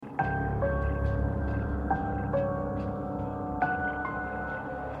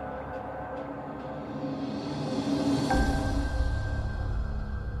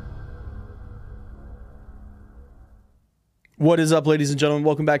What is up, ladies and gentlemen?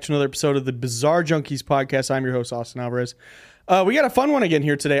 Welcome back to another episode of the Bizarre Junkeez podcast. I'm your host, Austin Alvarez. We got a fun one again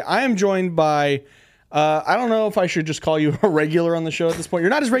here today. I am joined by, I don't know if I should just call you a regular on the show at this point.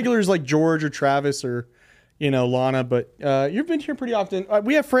 You're not as regular as like George or Travis or, Lana, but you've been here pretty often.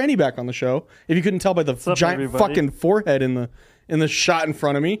 We have Franny back on the show. If you couldn't tell by the giant fucking forehead in the shot in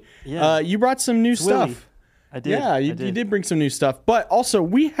front of me. Yeah. You brought some new stuff. Willy. I did. Yeah, you did bring some new stuff. But also,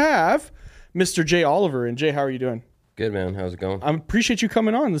 we have Mr. Jay Oliver. And Jay, how are you doing? Good, man. How's it going? I appreciate you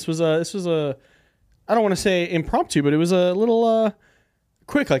coming on. This was a I don't want to say impromptu, but it was a little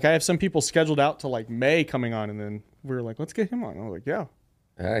quick. Like, I have some people scheduled out to like May coming on, and then we were like, let's get him on. I was like, yeah,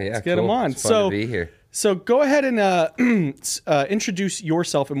 let's get him on. It's fun to be here. So go ahead and introduce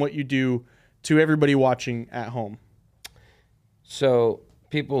yourself and what you do to everybody watching at home. So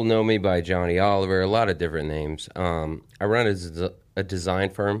people know me by Johnny Oliver, a lot of different names. I run a design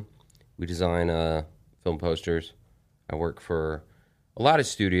firm. We design film posters. I work for a lot of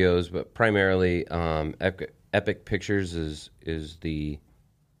studios, but primarily Epic Pictures is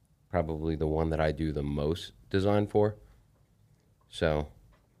probably the one that I do the most design for. So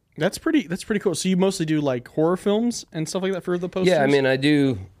that's pretty cool. So you mostly do like horror films and stuff like that for the posters? Yeah, I mean I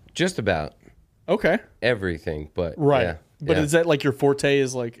do just about everything, but right. Yeah, but is that like your forte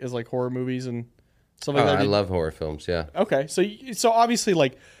is like horror movies and stuff like that? I love horror films, yeah. Okay. So obviously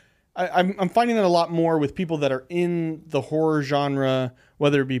like I'm finding that a lot more with people that are in the horror genre,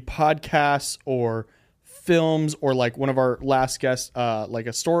 whether it be podcasts or films or like one of our last guests, like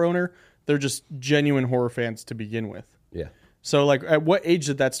a store owner. They're just genuine horror fans to begin with. Yeah. So like at what age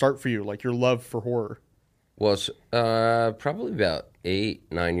did that start for you? Like your love for horror? Well, probably about 8,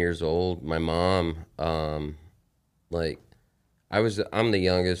 9 years old. My mom, I'm the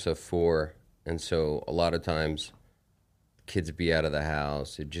youngest of 4. And so a lot of times kids would be out of the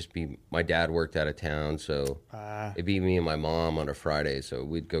house. It'd just be, my dad worked out of town, so it'd be me and my mom on a Friday. So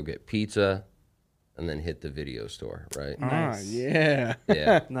we'd go get pizza and then hit the video store, right? Nice. Yeah.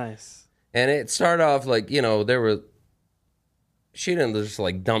 Yeah. Nice. And it started off like, she didn't just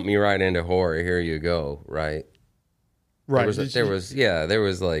like dump me right into horror. Here you go, right? Right. There was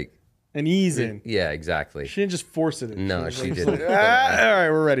like an ease in. Yeah, exactly. She didn't just force it in. No, she didn't. All right,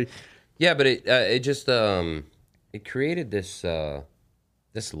 we're ready. Yeah, but it just it created this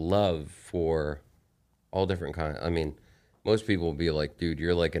love for all different kinds. I mean, most people will be like, dude,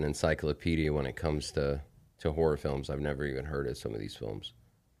 you're like an encyclopedia when it comes to horror films. I've never even heard of some of these films.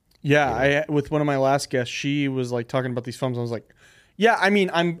 Yeah, with one of my last guests, she was like talking about these films. I was like, yeah, I mean,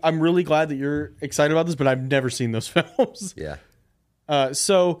 I'm really glad that you're excited about this, but I've never seen those films. Yeah.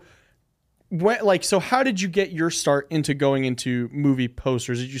 So how did you get your start into going into movie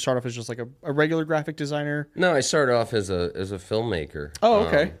posters? Did you start off as just like a regular graphic designer? No, I started off as a filmmaker. Oh,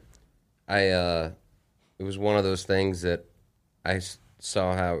 okay. It was one of those things that I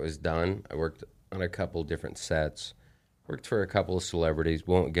saw how it was done. I worked on a couple different sets, worked for a couple of celebrities.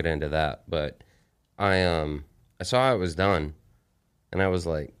 Won't get into that, but I saw how it was done, and I was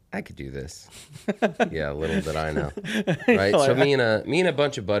like, I could do this. Yeah, little did I know. Right? So me and a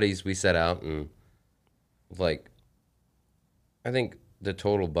bunch of buddies, we set out and like, I think the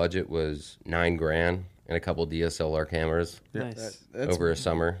total budget was $9,000 and a couple DSLR cameras. Nice. That's over a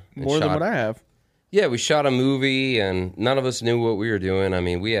summer. More than what I have. Yeah, we shot a movie and none of us knew what we were doing. I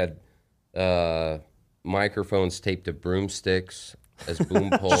mean, we had microphones taped to broomsticks as boom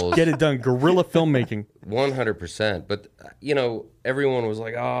poles. Get it done. Guerrilla filmmaking. 100%. But, everyone was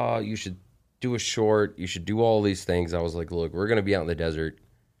like, oh, you should do a short. You should do all these things. I was like, look, we're going to be out in the desert.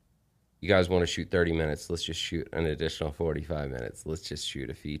 You guys want to shoot 30 minutes. Let's just shoot an additional 45 minutes. Let's just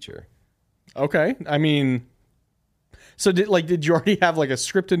shoot a feature. Okay. I mean, so did you already have like a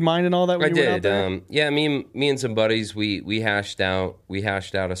script in mind and all that when you went out there? Yeah, me and some buddies, we hashed out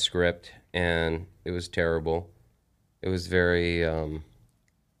a script, and it was terrible. It was very,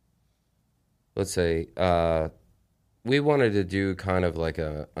 let's say, we wanted to do kind of like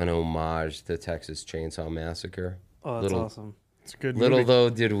an homage to Texas Chainsaw Massacre. Oh, that's awesome. It's a good movie. Little though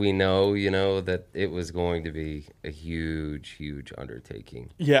did we know, that it was going to be a huge, huge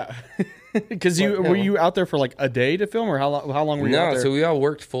undertaking. Yeah, because were you out there for like a day to film, or how long were you out there? No, so we all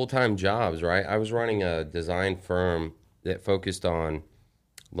worked full-time jobs, right? I was running a design firm that focused on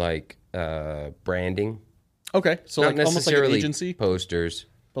like branding. Okay, so not like almost like an agency, posters,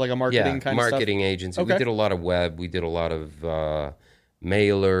 but like a marketing kind of stuff. Marketing agency. Okay. We did a lot of web. We did a lot of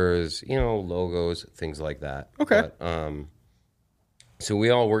mailers, logos, things like that. Okay. But, so we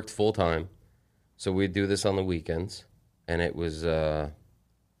all worked full time. So we'd do this on the weekends, and it was over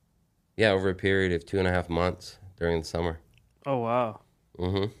a period of 2.5 months during the summer. Oh wow.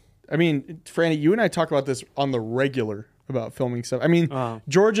 Mm-hmm. I mean, Franny, you and I talk about this on the regular. about filming stuff. I mean,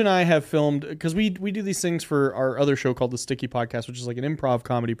 George and I have filmed because we do these things for our other show called the Sticky Podcast, which is like an improv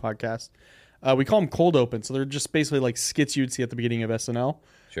comedy podcast. We call them cold open, so they're just basically like skits you'd see at the beginning of SNL.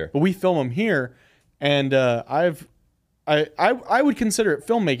 Sure. But we film them here, and I would consider it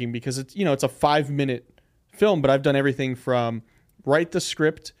filmmaking because it's it's a 5-minute film, but I've done everything from write the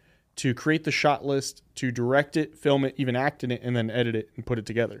script to create the shot list to direct it, film it, even act in it, and then edit it and put it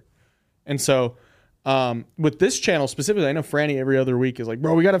together. And so with this channel specifically, I know Franny every other week is like,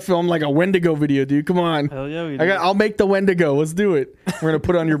 bro, we got to film like a Wendigo video, dude. Come on. Hell yeah, we do. I'll make the Wendigo. Let's do it. We're going to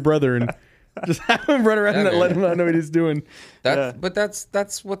put it on your brother and just have him run around and let him know what he's doing. But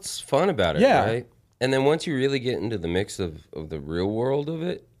that's what's fun about it, right? And then once you really get into the mix of the real world of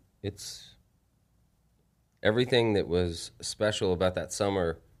it, it's everything that was special about that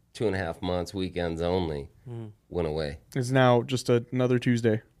summer, 2.5 months, weekends only, went away. It's now just another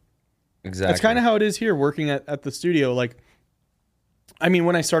Tuesday. Exactly. That's kind of how it is here working at the studio. Like, I mean,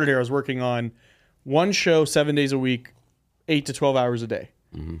 when I started here, I was working on one show 7 days a week, 8 to 12 hours a day,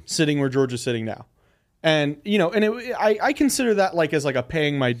 sitting where George is sitting now. And, I consider that like as like a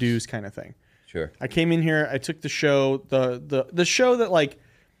paying my dues kind of thing. Sure. I came in here, I took the show, the show that like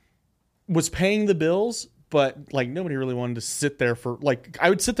was paying the bills, but like nobody really wanted to sit there for like, I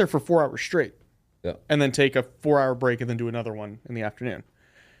would sit there for 4 hours straight and then take a 4-hour break and then do another one in the afternoon.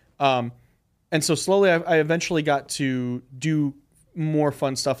 And so slowly I eventually got to do more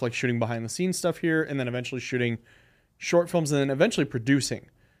fun stuff like shooting behind the scenes stuff here, and then eventually shooting short films, and then eventually producing.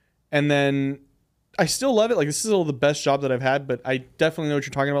 And then I still love it. Like, this is still the best job that I've had, but I definitely know what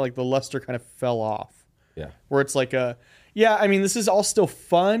you're talking about. Like, the luster kind of fell off. Yeah. Where it's like I mean, this is all still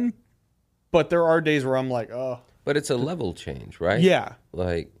fun, but there are days where I'm like, oh. But it's a level change, right? Yeah.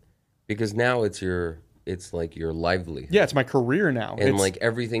 Like, because now it's like your livelihood. Yeah, it's my career now. And like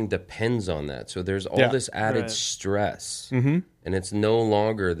everything depends on that. So there's all this added stress. Mm-hmm. And it's no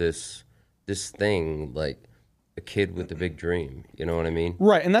longer this thing like a kid with a big dream. You know what I mean?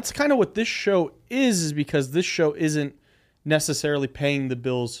 Right. And that's kind of what this show is because this show isn't necessarily paying the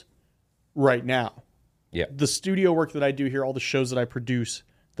bills right now. Yeah. The studio work that I do here, all the shows that I produce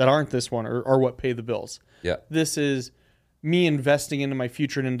that aren't this one are what pay the bills. Yeah. This is me investing into my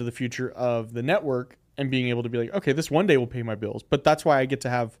future and into the future of the network and being able to be like, okay, this one day will pay my bills. But that's why I get to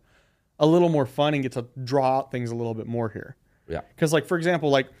have a little more fun and get to draw out things a little bit more here. Yeah. Because like, for example,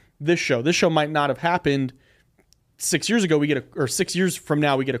 like this show might not have happened 6 years ago. Or 6 years from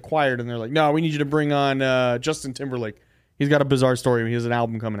now, we get acquired and they're like, no, we need you to bring on Justin Timberlake. He's got a bizarre story. He has an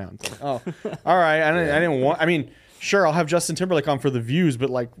album coming out. It's like, oh, all right. I didn't want, I mean, sure, I'll have Justin Timberlake on for the views, but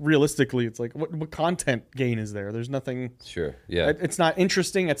like realistically, it's like what content gain is there? There's nothing. Sure. Yeah. It's not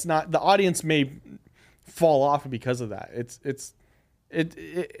interesting. It's not, the audience may fall off because of that.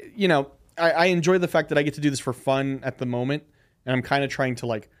 I enjoy the fact that I get to do this for fun at the moment, and I'm kind of trying to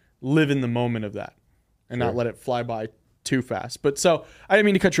like live in the moment of that and not let it fly by too fast. But so I didn't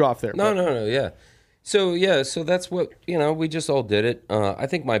mean to cut you off there. No. Yeah. So that's what, we just all did it. I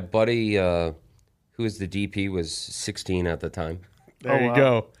think my buddy, who was the DP, was 16 at the time. There you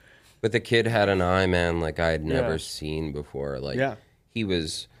go. But the kid had an eye, man, like I had never seen before. Like he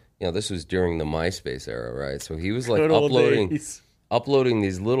was, this was during the MySpace era, right? So he was like uploading these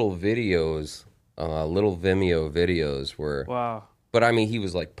little videos, little Vimeo videos where. Wow. But I mean, he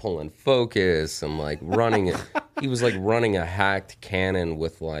was like pulling focus and like running it. He was like running a hacked Canon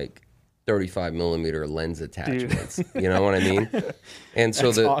with like 35 millimeter lens attachments. Dude. You know what I mean? And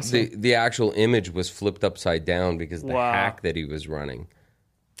so the actual image was flipped upside down because the hack that he was running.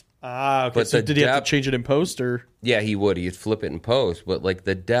 Ah, okay. But so did he have to change it in post or? Yeah, he would. He'd flip it in post, but like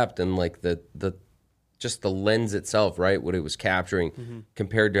the depth and like the just the lens itself, right? What it was capturing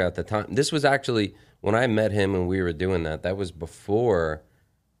compared to at the time. This was actually when I met him and we were doing that. That was before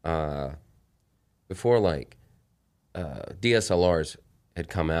like DSLRs had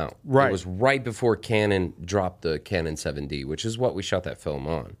come out. Right. It was right before Canon dropped the Canon 7D, which is what we shot that film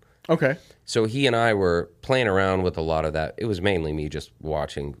on. Okay. So he and I were playing around with a lot of that. It was mainly me just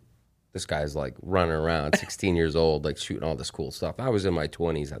watching. This guy's like running around, 16 years old, like shooting all this cool stuff. I was in my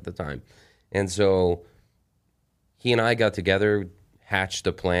 20s at the time. And so he and I got together, hatched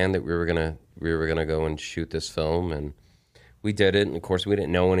a plan that we were gonna go and shoot this film, and we did it. And of course, we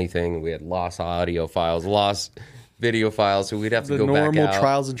didn't know anything. We had lost audio files, lost video files, so we'd have to go back out. The normal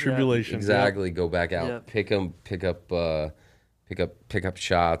trials and tribulations. Exactly, go back out, pick up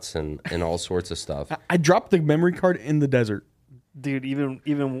shots and all sorts of stuff. I dropped the memory card in the desert. Dude, even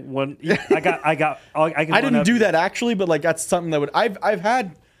when I didn't do that actually, but like that's something that I've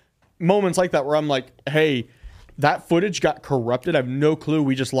had moments like that where I'm like, hey, that footage got corrupted. I have no clue.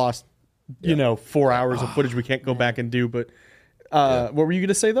 We just lost you know, 4 hours of footage we can't go back and do. But what were you going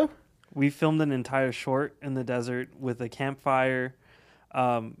to say, though? We filmed an entire short in the desert with a campfire,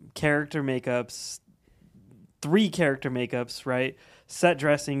 character makeups, 3 character makeups, right? Set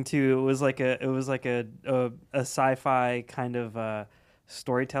dressing too. It was like a sci-fi kind of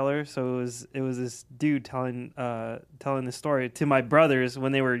storyteller. So it was this dude telling the story to my brothers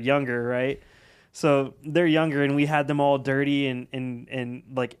when they were younger, right? So they're younger, and we had them all dirty and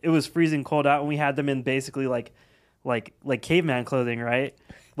like it was freezing cold out, and we had them in basically like caveman clothing, right?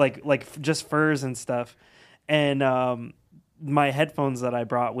 Like just furs and stuff. And my headphones that I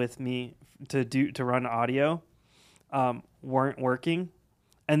brought with me to run audio weren't working,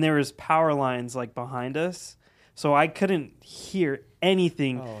 and there was power lines like behind us, so I couldn't hear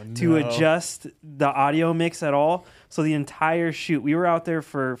anything to adjust the audio mix at all. So the entire shoot, we were out there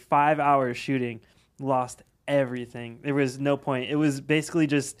for 5 hours shooting, lost everything. There was no point. It was basically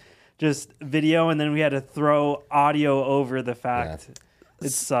just video, and then we had to throw audio over the fact. Yeah.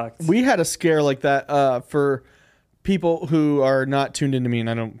 It sucked. We had a scare like that for people who are not tuned into me, and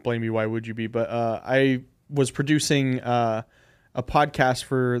I don't blame you. Why would you be? But I was producing a podcast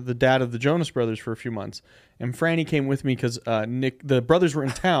for the dad of the Jonas Brothers for a few months, and Franny came with me because Nick, the brothers, were in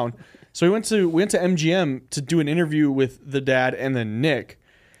town. So we went to MGM to do an interview with the dad and then Nick,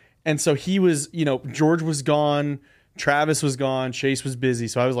 and so he was, you know, George was gone, Travis was gone, Chase was busy.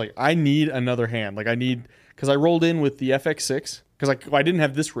 So I was like, I need another hand. Like because I rolled in with the FX6 because I didn't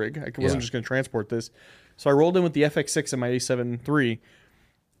have this rig. I wasn't just going to transport this. So I rolled in with the FX6 and my A7 III,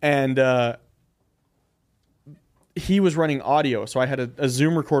 and he was running audio. So I had a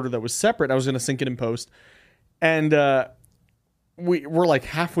Zoom recorder that was separate. I was going to sync it in post. And we're like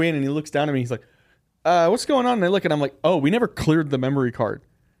halfway in, and he looks down at me. He's like, what's going on? And I look, and I'm like, oh, we never cleared the memory card.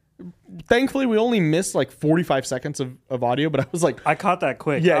 Thankfully, we only missed like 45 seconds of audio, but I was like... I caught that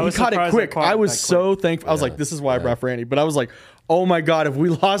quick. Yeah, he caught it quick. I was so thankful. I was like, this is why I brought Franny. But I was like, oh my God, if we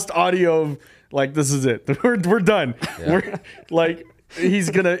lost audio of... Like, this is it. We're done. Yeah. We're like... He's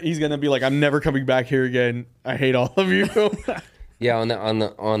gonna be like, I'm never coming back here again. I hate all of you. Yeah,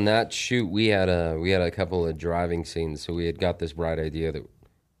 on that shoot, we had a couple of driving scenes. So we had got this bright idea that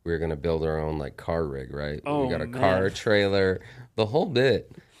we were gonna build our own like car rig, right? Oh, we got a car trailer, the whole bit.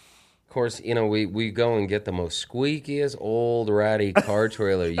 Of course, you know, we go and get the most squeakiest old ratty car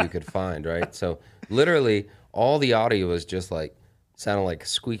trailer you could find, right? So literally all the audio was just like sounded like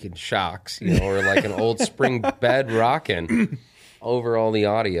squeaking shocks, you know, or like an old spring bed rocking. Over all the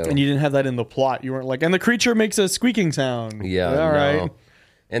audio. And you didn't have that in the plot. You weren't like, and the creature makes a squeaking sound. Yeah, all right.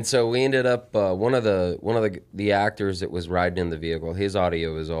 And so we ended up, one of the actors that was riding in the vehicle, his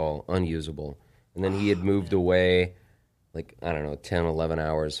audio was all unusable. And then he had moved away, like, I don't know, 10, 11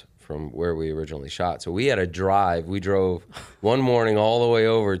 hours from where we originally shot. So we had a drive. We drove one morning all the way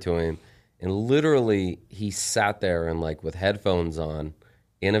over to him. And literally, he sat there and, like, with headphones on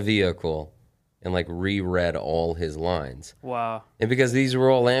in a vehicle and like reread all his lines. Wow. And because these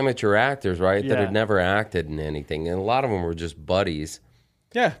were all amateur actors, right, that had never acted in anything, and a lot of them were just buddies.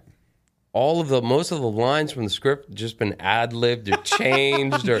 Yeah. Most of the lines from the script had just been ad-libbed or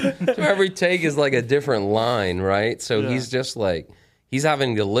changed, so every take is like a different line, right? So he's just like, he's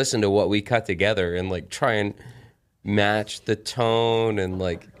having to listen to what we cut together and like try and match the tone, and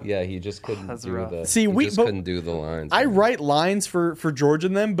like, he just couldn't couldn't do the lines. I write lines for George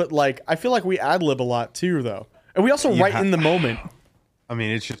and them, but like I feel like we ad lib a lot too, though, and we also write in the moment. I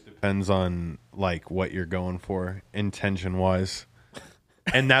mean, it just depends on like what you're going for, intention wise,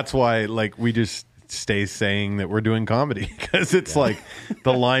 and that's why like we just stay saying that we're doing comedy because it's like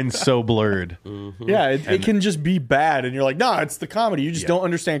the line's so blurred. Mm-hmm. Yeah, it can just be bad, and you're like, no, it's the comedy. You just don't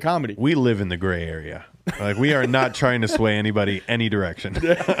understand comedy. We live in the gray area. Like we are not trying to sway anybody any direction.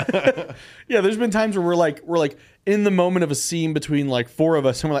 Yeah, there's been times where we're like in the moment of a scene between like 4 of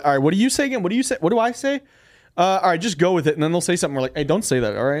us, and we're like, all right, what do you say again? What do you say? What do I say? All right, just go with it, and then they'll say something. We're like, hey, don't say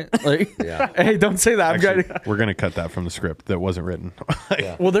that. All right, like, hey, don't say that. Actually, we're gonna cut that from the script that wasn't written.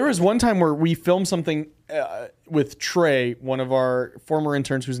 Well, there was one time where we filmed something with Trey, one of our former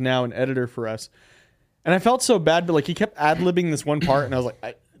interns, who's now an editor for us, and I felt so bad, but like he kept ad-libbing this one part, and I was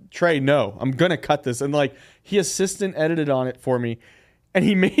like, Trey, no, I'm gonna cut this, and like he assistant edited on it for me, and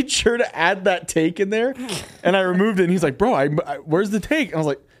he made sure to add that take in there, and I removed it, and he's like, bro, I where's the take? And I was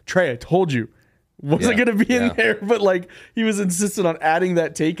like, Trey, I told you. Wasn't gonna be in there, but like he was insistent on adding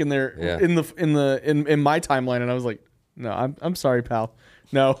that take in there in my timeline, and I was like, no, I'm sorry, pal,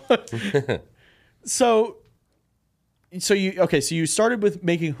 no. So you started with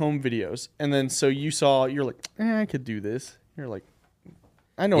making home videos, and then you're like, I could do this. You're like,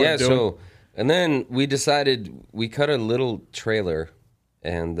 I know what I'm doing. And then we decided we cut a little trailer,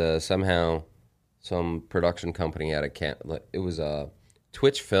 and somehow some production company had it was a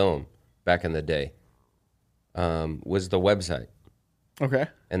Twitch Film back in the day, was the website. Okay.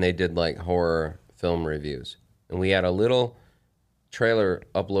 And they did like horror film reviews. And we had a little trailer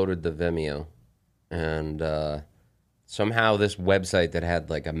uploaded to Vimeo, and somehow this website that had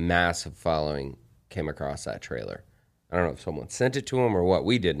like a massive following came across that trailer. I don't know if someone sent it to them or what.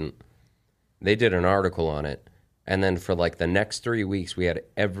 We didn't. They did an article on it. And then for like the next 3 weeks, we had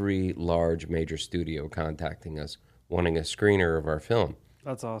every large major studio contacting us, wanting a screener of our film.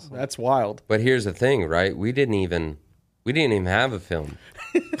 That's awesome. That's wild. But here's the thing, right? We didn't even have a film.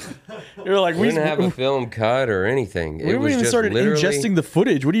 You're like, We didn't have a film cut or anything. We haven't even started ingesting the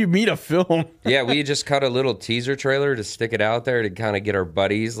footage. What do you mean a film? Yeah, we just cut a little teaser trailer to stick it out there to kind of get our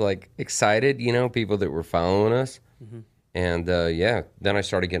buddies like excited, people that were following us. Mm-hmm. And then I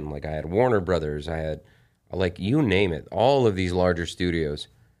started getting I had Warner Brothers, I had you name it, all of these larger studios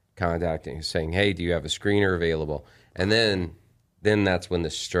contacting, saying, "Hey, do you have a screener available?" And then that's when the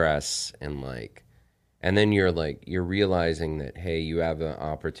stress and then you're realizing that, hey, you have an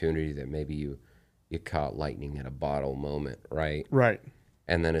opportunity that maybe you caught lightning in a bottle moment, right? Right.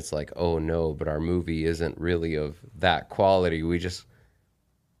 And then it's like, oh no, but our movie isn't really of that quality.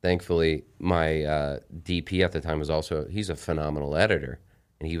 Thankfully, my DP at the time he's a phenomenal editor,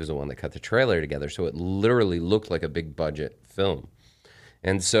 and he was the one that cut the trailer together. So it literally looked like a big budget film.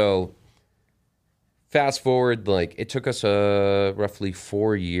 And so fast forward, it took us roughly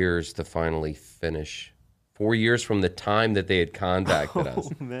 4 years to finally finish. 4 years from the time that they had contacted us.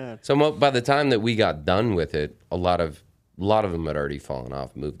 Oh, man. So by the time that we got done with it, a lot of them had already fallen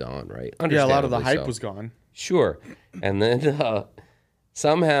off, moved on, right? Yeah, a lot of the hype was gone. Sure. And then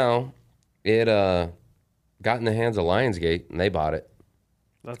somehow it got in the hands of Lionsgate, and they bought it.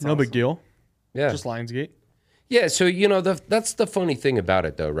 That's no awesome. big deal. Yeah. Just Lionsgate. Yeah, so, that's the funny thing about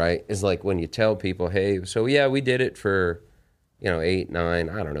it, though, right? Is when you tell people, hey, so yeah, we did it for, 8, 9,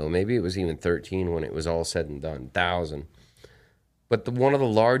 I don't know, maybe it was even 13 when it was all said and done, 1,000. But one of the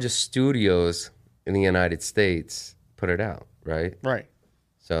largest studios in the United States put it out, right? Right.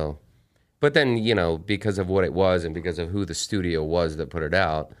 So, but then, because of what it was and because of who the studio was that put it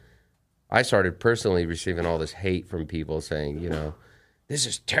out, I started personally receiving all this hate from people saying, this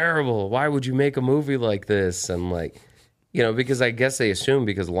is terrible. Why would you make a movie like this? And because I guess they assumed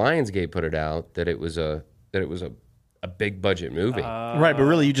because Lionsgate put it out that it was a big budget movie. Right, but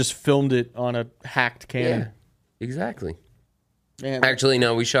really you just filmed it on a hacked Canon. Yeah, exactly. Man. Actually,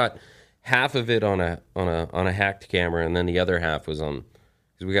 no, we shot half of it on a hacked camera, and then the other half was on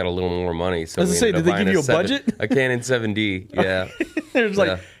because we got a little more money. So did they give you a budget? A Canon 7D. Yeah. It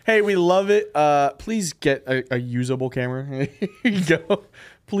was hey, we love it. Please get a usable camera. Here you go.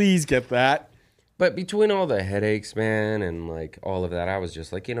 Please get that. But between all the headaches, man, and all of that, I was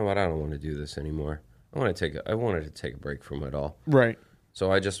just you know what? I don't want to do this anymore. I wanted to take a break from it all. Right.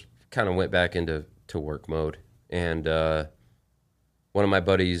 So I just kind of went back into work mode. And one of my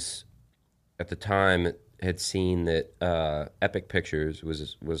buddies at the time had seen that Epic Pictures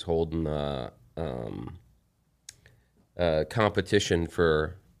was holding a competition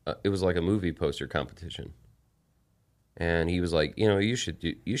for it was like a movie poster competition. And he was like, you should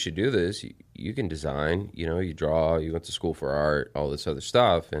do this. You can design, you draw, you went to school for art, all this other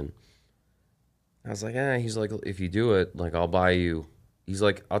stuff. And I was like, he's like, if you do it, I'll buy you. He's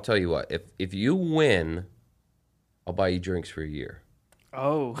like, I'll tell you what, if you win, I'll buy you drinks for a year.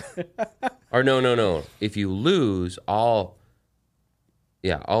 Oh. Or no. If you lose, I'll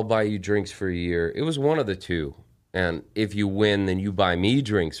buy you drinks for a year. It was one of the two. And if you win, then you buy me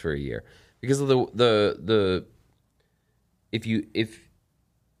drinks for a year. Because of if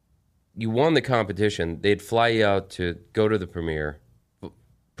you won the competition, they'd fly you out to go to the premiere,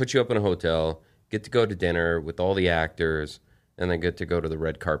 put you up in a hotel, get to go to dinner with all the actors, and then get to go to the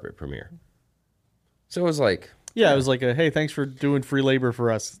red carpet premiere. So it was Yeah, it was hey, thanks for doing free labor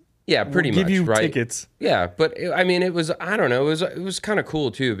for us. Yeah, pretty We'll much, give you right? tickets. Yeah, but it was, I don't know, it was kind of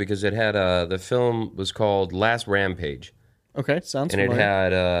cool too because it had the film was called Last Rampage. Okay, sounds and familiar.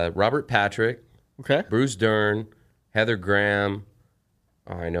 it had Robert Patrick, Okay. Bruce Dern, Heather Graham.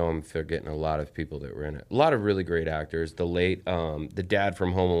 Oh, I know I'm forgetting a lot of people that were in it. A lot of really great actors. The dad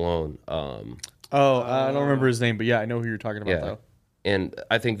from Home Alone. I don't remember his name, but yeah, I know who you're talking about, Yeah. though. And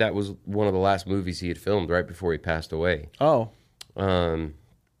I think that was one of the last movies he had filmed right before he passed away. Oh.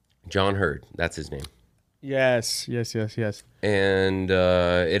 John Hurd, that's his name. Yes. And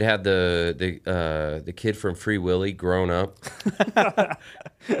it had the kid from Free Willy grown up.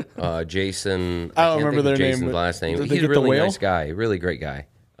 Jason. I don't remember their name, Jason's but last name. did they He's a get the really whale? nice guy, really great guy.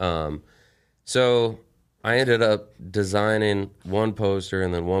 So I ended up designing one poster,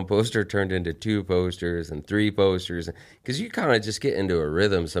 and then one poster turned into 2 posters and 3 posters. Because you kind of just get into a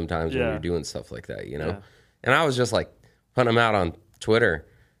rhythm sometimes when you're doing stuff like that, you know? Yeah. And I was just like putting them out on Twitter.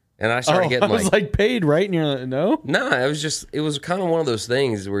 And I started getting I was like paid, right? And you're like, no? No, it was kind of one of those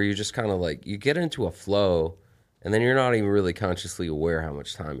things where you just kind of like, you get into a flow, and then you're not even really consciously aware how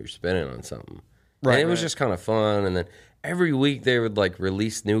much time you're spending on something. Right, and it was just kind of fun. And then every week they would like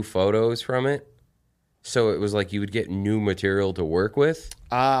release new photos from it. So it was like you would get new material to work with.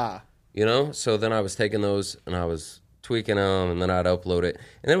 Ah. You know? So then I was taking those and I was tweaking them, and then I'd upload it.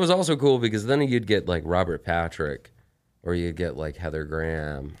 And it was also cool because then you'd get like Robert Patrick, or you'd get like Heather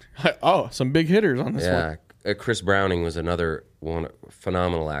Graham. Oh, some big hitters on this one. Yeah. Chris Browning was another one,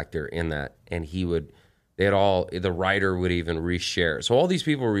 phenomenal actor in that. And the writer would even reshare. So all these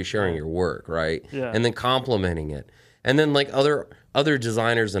people were resharing your work, right? Yeah. And then complimenting it. And then like other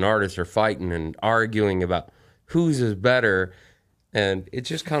designers and artists are fighting and arguing about whose is better. And it's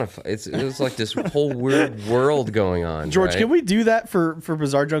just kind of, it was like this whole weird world going on. George, right? can we do that for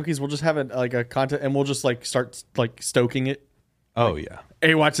Bizarre Junkies? We'll just have it like a content, and we'll just like start like stoking it. Oh yeah.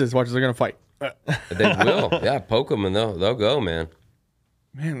 Hey, watch this. They're gonna fight. They will. Yeah, poke them and they'll go, man.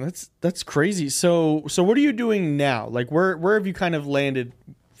 Man, that's crazy. So what are you doing now? Like where have you kind of landed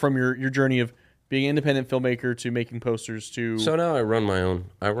from your journey of being an independent filmmaker to making posters to? So now I run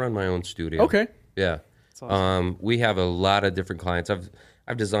my own studio. Okay. Yeah. Awesome. We have a lot of different clients. I've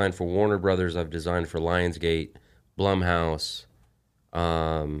designed for Warner Brothers. I've designed for Lionsgate, Blumhouse.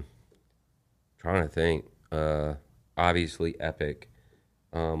 Trying to think. Obviously, Epic.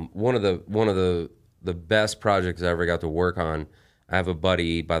 One of the best projects I ever got to work on. I have a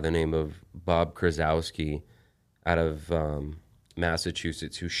buddy by the name of Bob Krasowski out of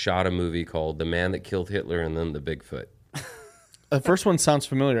Massachusetts who shot a movie called The Man That Killed Hitler and Then the Bigfoot. The first one sounds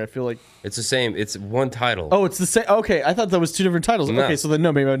familiar. I feel like It's the same. It's one title. oh, it's the same. Okay, I thought that was 2 different titles. No. Okay, so then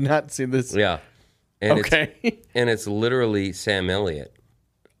no, maybe I've not seen this. Yeah. And Okay. it's literally Sam Elliott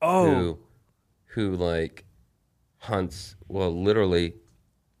Oh, who like hunts, well, literally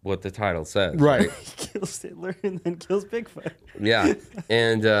what the title says. Right. he kills Hitler and then kills Bigfoot. Yeah.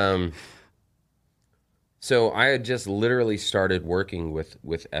 And so I had just literally started working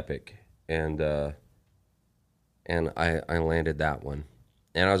with Epic, and I landed that one.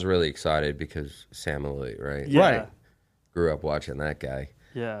 And I was really excited because Sam Elliott, right? Yeah. Right. Grew up watching that guy.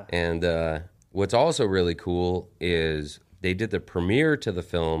 Yeah. And what's also really cool is they did the premiere to the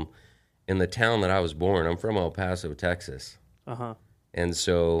film in the town that I was born. I'm from El Paso, Texas. Uh-huh. And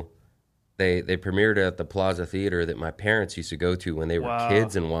so they premiered it at the Plaza Theater that my parents used to go to when they were Wow.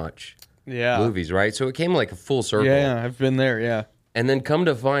 kids and watch Yeah. movies, right? So it came like a full circle. Yeah, I've been there. Yeah. And then come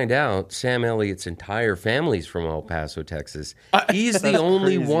to find out, Sam Elliott's entire family's from El Paso, Texas. He's the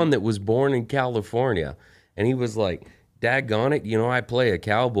only crazy. one that was born in California. And he was like, daggone it, I play a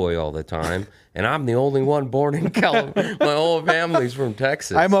cowboy all the time, and I'm the only one born in California. My whole family's from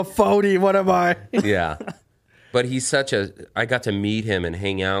Texas. I'm a phony. What am I? Yeah. But he's I got to meet him and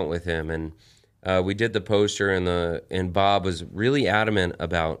hang out with him. And we did the poster, and Bob was really adamant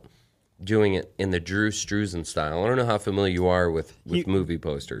about doing it in the Drew Struzan style. I don't know how familiar you are with movie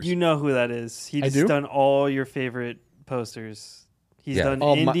posters. You know who that is. He's do? done all your favorite posters. He's Yeah. done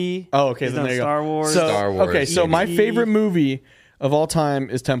Oh, Indie. okay, He's then done there you go. Star Wars. So, Star Wars, okay, so my E.T.. favorite movie of all time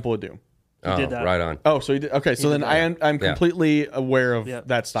is Temple of Doom. Oh, did that. right on. Oh, so you did. Okay, so then I'm Yeah. completely aware of Yep.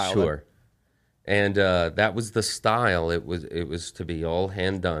 that style. Sure. And that was the style. It was to be all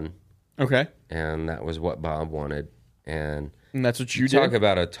hand done, Okay, and that was what Bob wanted. And and that's what you talk did.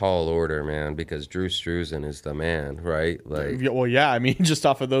 about a tall order, man, because Drew Struzan is the man, right? Like, Yeah, well, yeah. I mean, just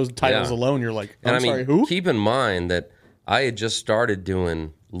off of those titles Yeah. alone, you're like, and I'm I mean, sorry, who? keep in mind that I had just started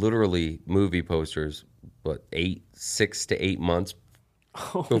doing literally movie posters, 6 to 8 months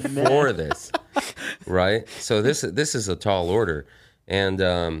before this, right? So this is a tall order,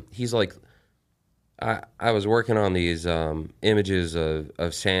 and he's like, I was working on these images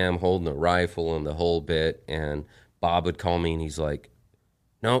of Sam holding a rifle and the whole bit, and Bob would call me and he's like,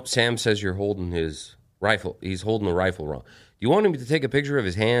 nope, Sam says you're holding his rifle. He's holding the rifle wrong. Do you want him to take a picture of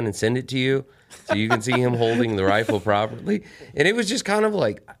his hand and send it to you so you can see him holding the rifle properly? And it was just kind of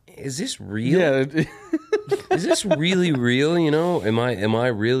like, is this real? Yeah, Is this really real? Am I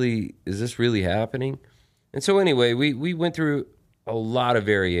really, is this really happening? And so anyway, we went through a lot of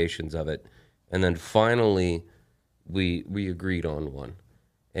variations of it. And then finally we agreed on one.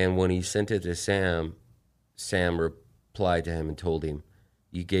 And when he sent it to Sam replied to him and told him,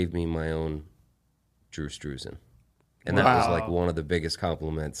 you gave me my own Drew Struzan. And that was like one of the biggest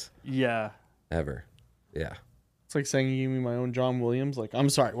compliments Yeah. ever. Yeah. it's like saying you gave me my own John Williams. Like, I'm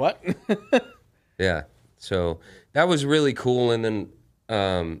sorry, what? Yeah. So that was really cool. And then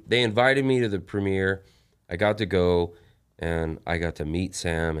they invited me to the premiere. I got to go, and I got to meet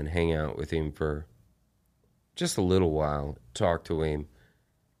Sam and hang out with him for just a little while, talk to him.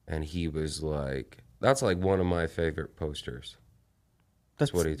 And he was like, that's like one of my favorite posters.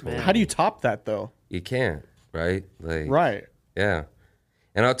 That's what he told me. How do you top that, though? You can't, right? Like, Right. Yeah.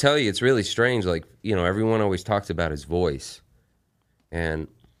 And I'll tell you, it's really strange. Like, you know, everyone always talks about his voice. And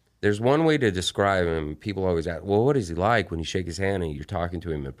there's one way to describe him. People always ask, well, what is he like when you shake his hand and you're talking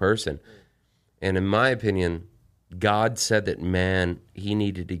to him in person? And in my opinion, God said that he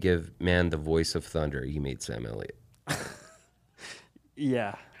needed to give man the voice of thunder. He made Sam Elliott.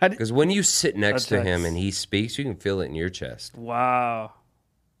 Yeah. Because when you sit next to him That's- and he speaks, you can feel it in your chest. Wow.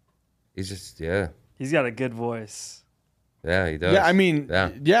 He's just, yeah. He's got a good voice. Yeah, he does. Yeah, I mean, Yeah.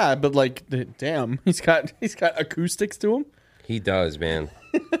 yeah, but like, damn, he's got acoustics to him. He does, man.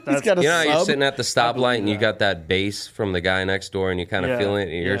 He's got a You know how you're sub. sitting at the stoplight and you got that bass from the guy next door and you kind of Yeah, feel it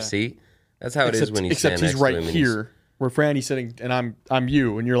in your yeah. seat? That's how it is when you stand except next he's right to him. And here where Franny's sitting, and I'm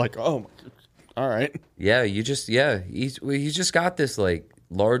you, and you're like, oh, all right. he's just got this like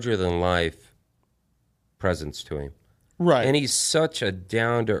larger than life presence to him. Right. And he's such a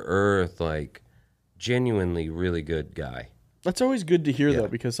down to earth, like genuinely really good guy. That's always good to hear, Yeah. though,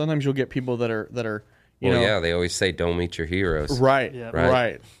 because sometimes you'll get people that are you Well, know, yeah, they always say don't meet your heroes. right, Yeah.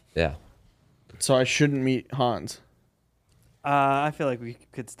 right, Yeah. So I shouldn't meet Hans. I feel like we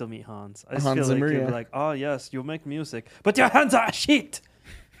could still meet Hans. I just Hans feel like Zimmer, you'd yeah. be like, oh, yes, you'll make music, but your hands are shit.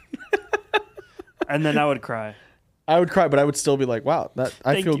 And then I would cry. I would cry, but I would still be like, wow, I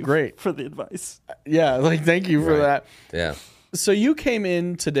Thank feel you great. for the advice. Yeah, like thank you for Right. that. Yeah. So you came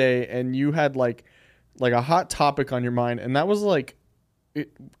in today and you had like a hot topic on your mind, and that was like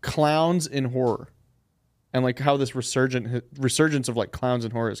clowns in horror, and like how this resurgence of like clowns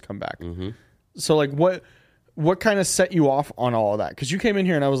in horror has come back. Mm-hmm. So like what kind of set you off on all of that? Because you came in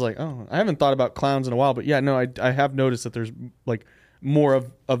here and I was like, oh, I haven't thought about clowns in a while, but yeah, no, I have noticed that there's like more of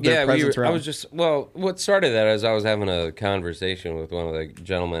their presence around. I was just, what started that is I was having a conversation with one of the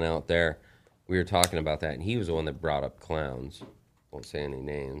gentlemen out there. We were talking about that, and he was the one that brought up clowns. Won't say any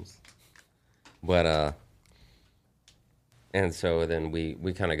names. But, and so then we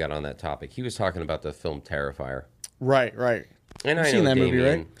kind of got on that topic. He was talking about the film Terrifier. right. And You've I seen know that movie,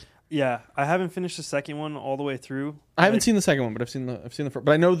 Damien. right? Yeah, I haven't finished the second one all the way through. I haven't seen the second one, but I've seen the first.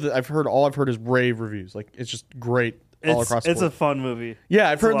 But I know that I've heard is rave reviews. Like it's just great all across the It's board. a fun movie. Yeah,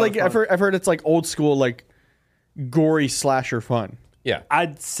 I've heard a lot of fun. I've heard it's like old school, like gory slasher fun. Yeah.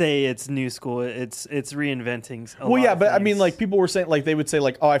 I'd say it's new school. It's reinventing. Well, yeah, but I mean, like people were saying, like they would say,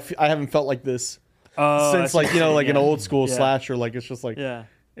 like, oh, I haven't felt like this since, like, you know, like an old school slasher. Like it's just like, Yeah.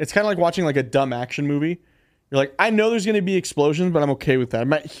 it's kind of like watching like a dumb action movie. You're like, I know there's going to be explosions, but I'm okay with that. I'm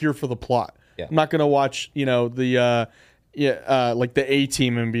not here for the plot. Yeah. I'm not going to watch, you know, the like the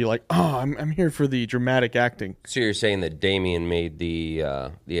A-Team and be like, oh, I'm here for the dramatic acting. So you're saying that Damien made the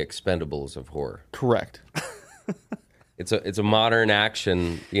Expendables of horror. Correct. It's a modern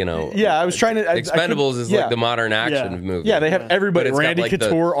action, you know. Yeah, I was trying to. Expendables is yeah. like the modern action Yeah. movie. Yeah, they have everybody. But it's got, Randy like, the-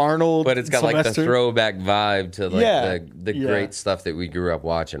 Couture, Arnold, But it's got like the Sylvester. throwback vibe to like Yeah. the Yeah. great stuff that we grew up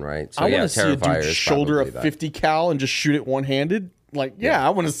watching, right? So I yeah, want to see a Terrifier dude is shoulder a probably that. 50 cal and just shoot it one handed. Like, yeah, I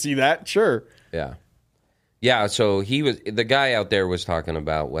want to see that. Sure. Yeah. Yeah, so the guy out there was talking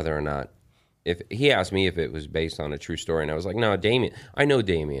about whether or not, if he asked me if it was based on a true story, and I was like, no, I know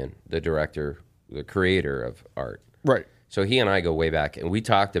Damien, the director, the creator of Art. Right. So he and I go way back, and we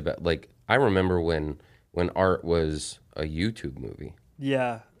talked about, like, I remember when Art was a YouTube movie,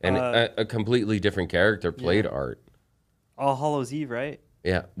 Yeah. and a completely different character played Art. All Hallows Eve, right?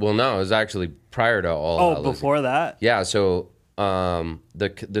 Yeah, well, no, it was actually prior to All Oh, Hallows. before that? Yeah, so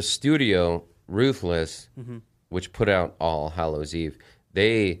the studio Ruthless, which put out All Hallows Eve,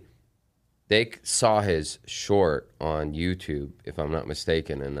 they saw his short on YouTube, if I'm not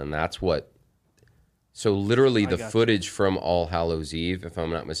mistaken, and then that's what. So literally, the footage from All Hallows Eve, if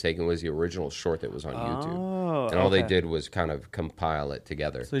I'm not mistaken, was the original short that was on YouTube, Oh, and all they okay. did was kind of compile it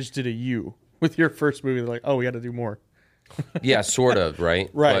together. So they just did a U with your first movie. They're like, oh, we got to do more. Yeah, sort of, right?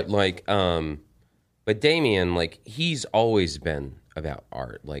 Right. But like, but Damien, like, he's always been about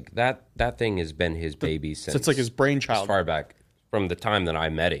art. Like that thing has been his baby since. So it's like his as brainchild. far back from the time that I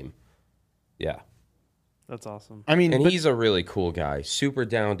met him. Yeah, That's awesome. I mean, and but he's a really cool guy, super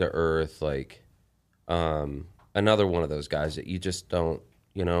down to earth. Like, another one of those guys that you just don't,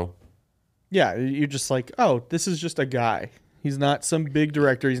 you know. yeah, you're just like, oh, this is just a guy. He's not some big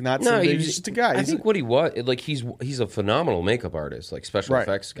director. He's not some big. He's just a guy. I think what he was, like, he's a phenomenal makeup artist, like special Right.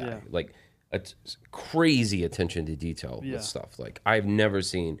 effects guy, Yeah. like crazy attention to detail Yeah. with stuff. Like I've never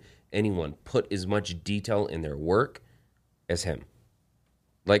seen anyone put as much detail in their work as him.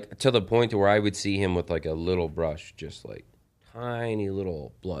 Like, to the point where I would see him with like a little brush, just like tiny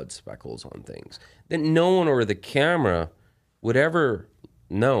little blood speckles on things that no one or the camera would ever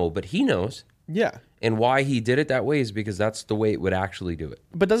know, but he knows. Yeah. And why he did it that way is because that's the way it would actually do it.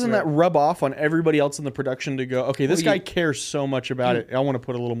 But doesn't that rub off on everybody else in the production to go, okay, this guy cares so much about it, I want to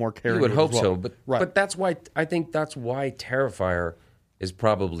put a little more care You into would it hope as well. so, but that's why I think that's why Terrifier is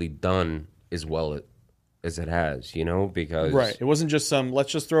probably done as well as it has, because Right. It wasn't just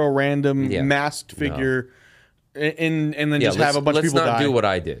let's just throw a random masked figure in and then just have a bunch of people die. Let's not do what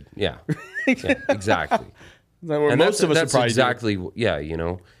I did. Yeah, yeah, exactly. And most of us that's would probably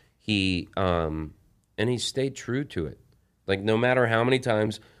exactly he and he stayed true to it. Like, no matter how many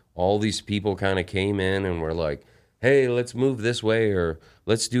times all these people kind of came in and were like, hey, let's move this way, or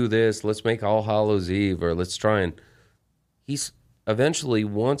let's do this, let's make All Hallows Eve, or let's try and he's eventually,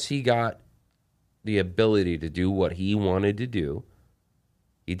 once he got the ability to do what he wanted to do,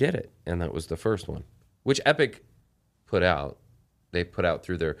 he did it. And that was the first one, which Epic put out. They put out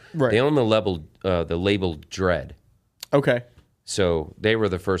through their they own the label Dread. Okay. So they were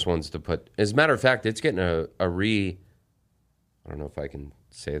the first ones to put. As a matter of fact, it's getting a I don't know if I can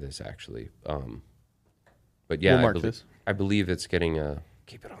say this actually, but yeah, we'll I believe it's getting a.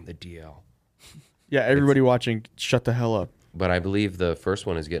 Keep it on the DL. Yeah, everybody watching, shut the hell up. But I believe the first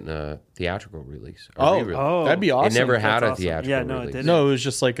one is getting a theatrical release. Oh, that'd be awesome. It never had That's a theatrical Yeah, no, release. it didn't. No, it was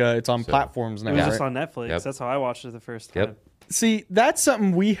just like it's on platforms now. It was right? just on Netflix. Yep. That's how I watched it the first time. Yep. See, that's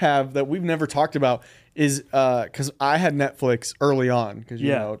something we have that we've never talked about is because I had Netflix early on because,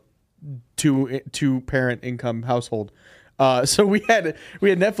 two parent income household. So we had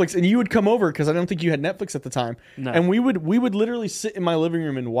Netflix, and you would come over because I don't think you had Netflix at the time. No. And we would literally sit in my living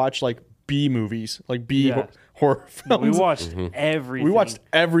room and watch like B movies, like horror films. We watched everything. We watched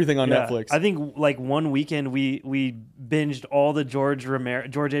everything on Netflix. I think like one weekend we binged all the George A.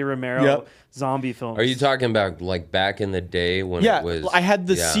 Romero zombie films. Are you talking about like back in the day when it was? I had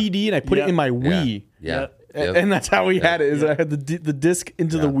the CD and I put it in my Wii. Yeah. And that's how we had it. Is I had the disc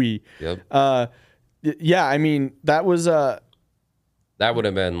into the Wii. Yep. Yeah, I mean that was that would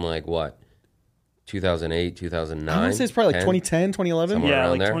have been like what, 2008, 2009. I want to say it's probably like 10? 2010, 2011. Somewhere Yeah, around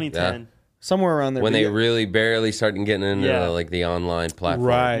like there? 2010. Yeah. Somewhere around there. When But they yeah. really barely started getting into like the online platform,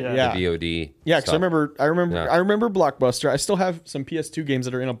 Right, yeah. the VOD. Yeah, because stuff. I remember Blockbuster. I still have some PS2 games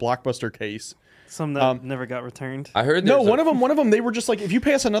that are in a Blockbuster case. Some that never got returned. I heard No, there's one of them. They were just like, if you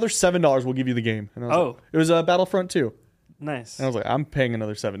pay us another $7, we'll give you the game. And I was like, it was Battlefront 2. Nice. And I was like, I'm paying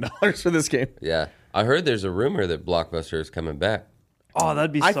another $7 for this game. Yeah, I heard there's a rumor that Blockbuster is coming back. Oh,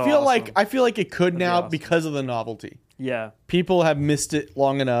 that'd be. I So feel awesome. like it could now awesome. because of the novelty. Yeah. People have missed it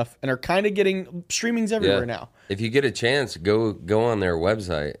long enough and are kind of getting streamings everywhere now. If you get a chance, go on their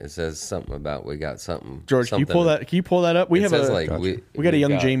website. It says something about we got something. George, can you pull that up? We It have says a like we got a we've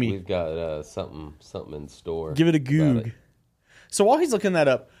young Jamie. We've got something in store. Give it a about goog. it. So while he's looking that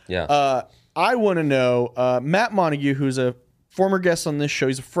up, Yeah. I want to know Matt Montague, who's a former guest on this show.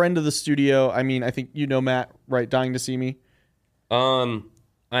 He's a friend of the studio. I mean, I think you know Matt, right? Dying to See Me.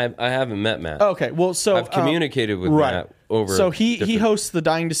 I haven't met Matt. Okay, well, so I've communicated with Matt over. So he hosts the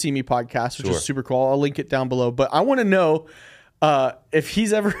Dying to See Me podcast, which is super cool. I'll link it down below. But I want to know if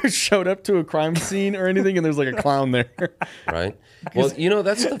he's ever showed up to a crime scene or anything, and there's like a clown there. Right. Well,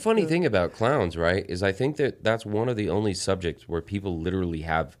 that's the funny thing about clowns, right? Is I think that's one of the only subjects where people literally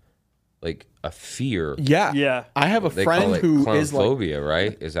have like a fear. Yeah, Yeah. I have a They call friend it who is like. clownphobia,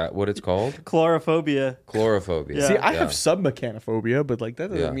 right? Is that what it's called? Chlorophobia. Chlorophobia. Yeah. See, I have submechanophobia, but like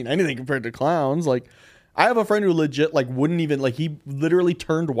that doesn't Yeah. mean anything compared to clowns. Like, I have a friend who legit like wouldn't even like he literally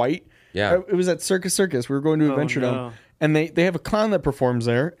turned white. Yeah. It was at Circus. We were going to Adventure Dome, no. and they have a clown that performs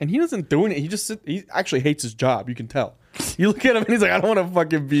there, and he doesn't do it. He actually hates his job. You can tell. You look at him, and he's like, I don't want to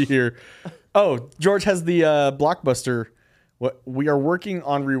fucking be here. Oh, George has the Blockbuster. What we are working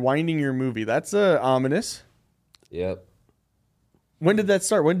on rewinding your movie. That's ominous. Yep. When did that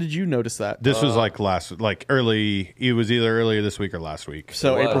start? When did you notice that? This was like early. It was either earlier this week or last week.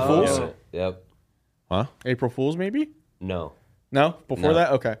 So It April was, Fools. yeah. Yep. Huh? April Fools, maybe? No. No, before No.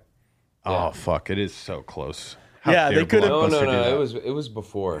 that. Okay. Oh fuck! It is so close. How Yeah, dare they could've- No, Blockbuster do that? It was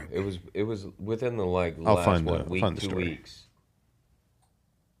before. It was within the I'll last find what, week, find the 2 story. weeks.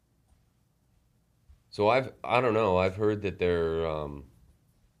 So I don't know. I've heard that they're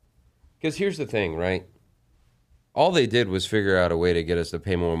because here's the thing, right? All they did was figure out a way to get us to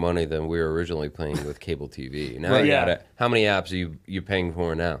pay more money than we were originally paying with cable TV. Now Right. you Yeah. got it. How many apps are you paying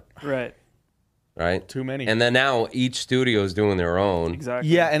for now? Right. right? Too many. And then now each studio is doing their own. Exactly.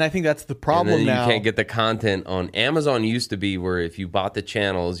 Yeah, and I think that's the And problem then now. you can't get the content on Amazon. Used to be where if you bought the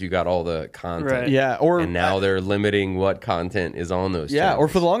channels, you got all the content. Right. Yeah, or And now they're limiting what content is on those. yeah, channels. or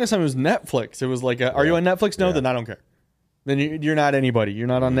for the longest time it was Netflix. It was like, are you on Netflix? No, then I don't care. Then you're not anybody. You're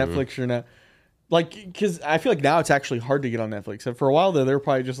not on Netflix. You're not like, because I feel like now it's actually hard to get on Netflix. And for a while there, they were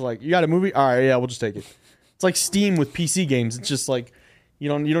probably just like, you got a movie? All right, yeah, we'll just take it. It's like Steam with PC games. It's just like you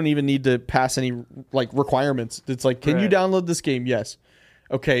don't even need to pass any like requirements. It's like, can you Right. download this game? Yes.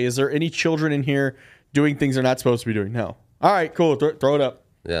 Okay. Is there any children in here doing things they're not supposed to be doing? No. All right, cool. Throw it up.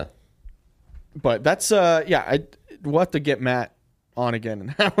 Yeah. But that's we'll have to get Matt on again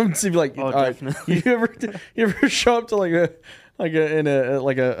and have him see like, Oh, all right, definitely. you ever show up to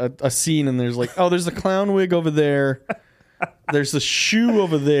a scene and there's like, oh, there's the clown wig over there. There's the shoe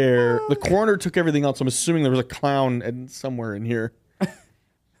over there. The corner took everything else. I'm assuming there was a clown somewhere in here.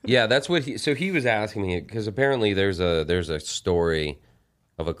 Yeah, that's what he was asking me, because apparently there's a story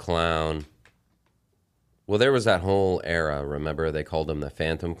of a clown. Well, there was that whole era, remember? They called them the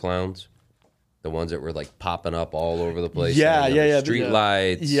Phantom Clowns. The ones that were like popping up all over the place. Yeah, yeah. Street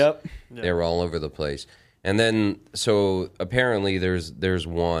lights. Yep. They were all over the place. And then, so apparently there's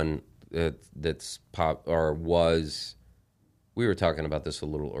one that's was, we were talking about this a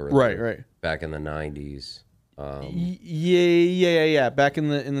little earlier. Right. Back in the 90s. Yeah. Back in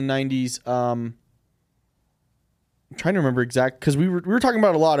the 90s. I'm trying to remember exact, because we were talking about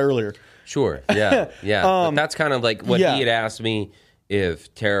it a lot earlier. Sure, yeah. But that's kind of like what he had asked me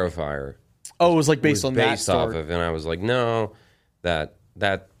if Terrifier Oh, it was like based was on that based off story. of, and I was like, no,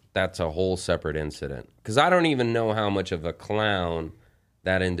 that's a whole separate incident, because I don't even know how much of a clown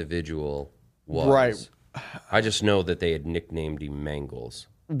that individual was. Right. I just know that they had nicknamed him Mangles,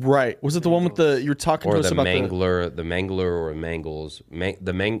 Right. Was it the one with you were talking or to us the about Mangler, or Mangles,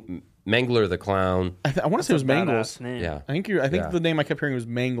 Mangler the clown. I want to say it was Mangles. Badass name. Yeah, I think the name I kept hearing was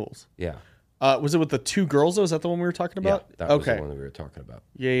Mangles. yeah, Was it with the two girls though? Is that the one we were talking about? yeah. That was okay. the one that we were talking about.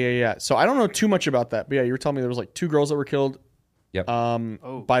 Yeah. So I don't know too much about that, but yeah, you were telling me there was like two girls that were killed Yep.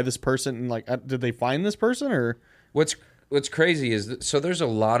 by this person, and like, did they find this person or? What's crazy is so there's a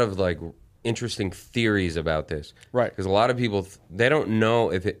lot of like interesting theories about this, Right. Because a lot of people they don't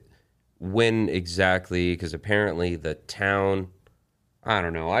know when exactly, because apparently the town, I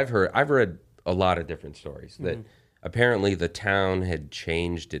don't know. I've read a lot of different stories that apparently the town had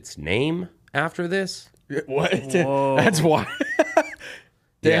changed its name after this. What? Whoa. That's why.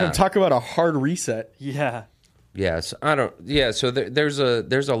 Damn, Yeah. talk about a hard reset. Yeah. Yes, I don't. Yeah, so there's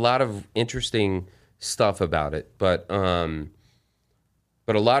a lot of interesting stuff about it, but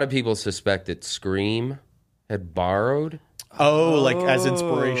a lot of people suspect that Scream had borrowed Like as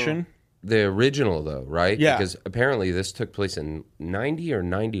inspiration. the original, though, right? Yeah. Because apparently this took place in 90 or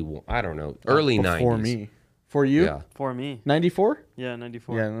 91. I don't know, early 90s. Before me. For you? Yeah, For me. 94? Yeah,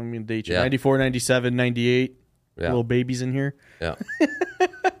 94. Yeah, let me date you. Yeah. 94, 97, 98. yeah, Little babies in here. yeah.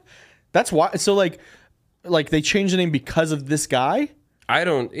 That's why. So like they changed the name because of this guy. I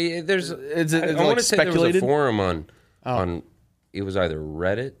don't. There's. Is it I like want to say there was a speculated? forum on. It was either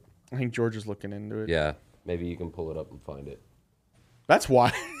Reddit. I think George is looking into it. Yeah, maybe you can pull it up and find it. That's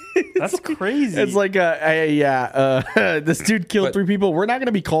why. That's crazy. It's like, this dude killed But- 3 people. We're not going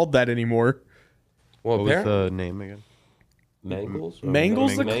to be called that anymore. Well, What was apparently, the name again? Mangles.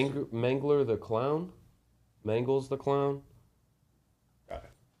 Mangles the- Mangler the clown. Mangles the clown.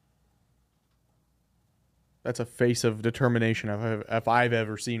 That's a face of determination if I've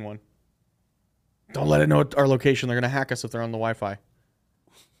ever seen one. Don't let it know our location. They're going to hack us if they're on the Wi-Fi.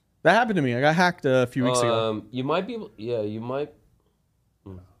 That happened to me. I got hacked a few weeks ago. You might be able. Yeah, you might.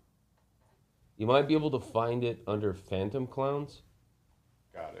 You might be able to find it under Phantom Clowns.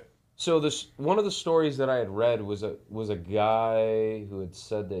 Got it. So this one of the stories that I had read was a guy who had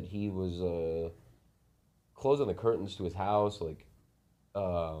said that he was closing the curtains to his house like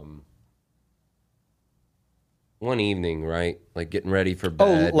one evening, right? Like getting ready for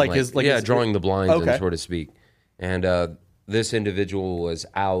bed. like and, his- like yeah, his- drawing the blinds, Okay. and so to speak. And this individual was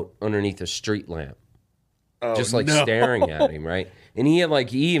out underneath a street lamp, just like no. staring at him, right? And he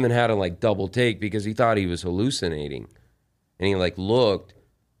even had to like double take because he thought he was hallucinating, and he like looked.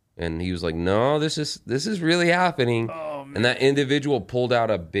 And he was like, "No, this is really happening." Oh, man. And that individual pulled out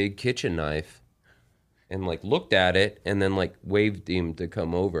a big kitchen knife and like looked at it and then like waved him to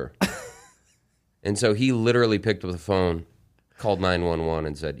come over. And so he literally picked up the phone, called 911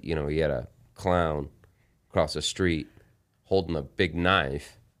 and said, he had a clown across the street holding a big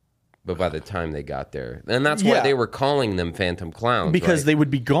knife. But by the time they got there, and that's why Yeah. they were calling them phantom clowns, Because right? they would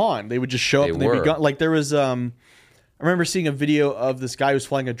be gone. They would just show up They and they'd be were. gone. Like there was I remember seeing a video of this guy who's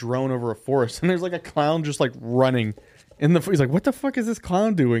flying a drone over a forest, and there's like a clown just like running in the. He's like, "What the fuck is this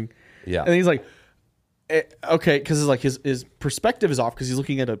clown doing?" Yeah. And he's like, "Okay," because it's like his perspective is off because he's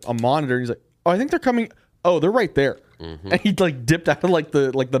looking at a monitor. And he's like, "Oh, I think they're coming. Oh, they're right there." And he like dipped out of like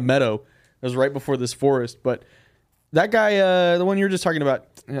the meadow. It was right before this forest, but that guy, the one you were just talking about,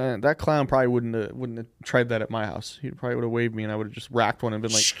 that clown probably wouldn't have tried that at my house. He probably would have waved me, and I would have just racked one and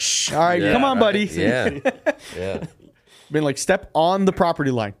been like, "All right, come on, buddy." Yeah. Yeah. Been like, step on the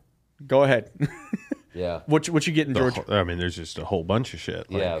property line. Go ahead. Yeah. What you getting, George? I mean, there's just a whole bunch of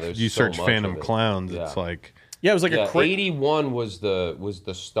shit. Like, Yeah, there's you so search much Phantom of it. Clowns, Yeah. it's like Yeah, it was like a crazy. 81 was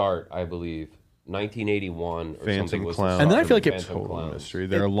the start, I believe. 1981 or Phantom something was Clowns. the And then I start feel of like it's Phantom total Clowns. mystery.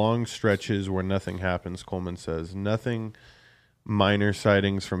 There are long stretches where nothing happens, Coleman says. Nothing. Minor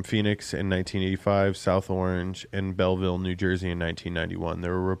sightings from Phoenix in 1985, South Orange, and Belleville, New Jersey in 1991.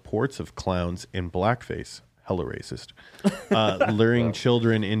 There were reports of clowns in blackface, hella racist, luring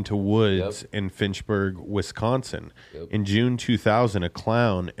children into woods in Finchburg, Wisconsin. In June 2000, a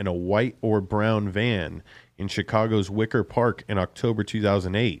clown in a white or brown van in Chicago's Wicker Park in October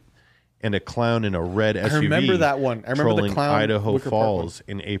 2008. And a clown in a red SUV. I remember that one. I remember the trolling clown Idaho Wicker Park Falls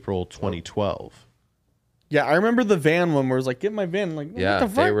in April 2012. Yeah, I remember the van one where it was like, "Get my van." I'm like, Yeah, what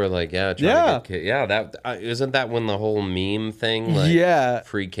the fuck? they were like, trying to get kids. Yeah, that isn't that when the whole meme thing, like, Yeah.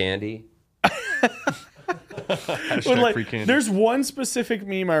 free candy. But, like, free candy. there's one specific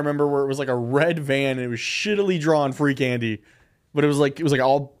meme I remember where it was like a red van and it was shittily drawn free candy, but it was like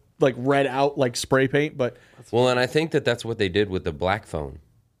all like red out like spray paint. But Well, and I think that's what they did with the black phone.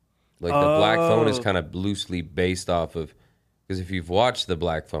 Like the black phone is kind of loosely based off of, because if you've watched the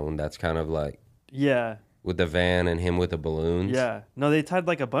black phone, that's kind of like Yeah. with the van and him with the balloons. Yeah. No, they tied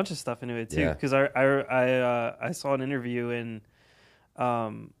like a bunch of stuff into it too. Yeah. Because I saw an interview in,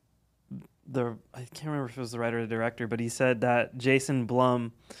 I can't remember if it was the writer or the director, but he said that Jason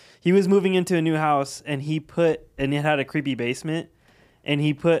Blum, he was moving into a new house and it had a creepy basement, and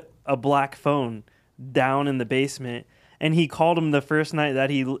he put a black phone down in the basement. And he called him the first night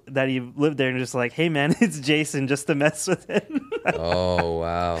that he lived there and just like, "Hey man, it's Jason," just to mess with him. Oh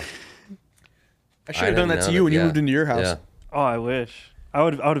wow. I should have done that to you when you moved into your house. Yeah. Oh, I wish. I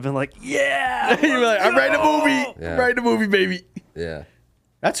would have been like, "Yeah." You were like, "I'm writing a movie. Yeah. I'm writing a movie, baby." Yeah.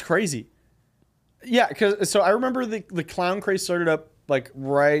 That's crazy. Yeah, because I remember the clown craze started up like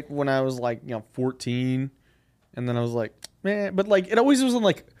right when I was like 14, and then I was like, man, but like it always was in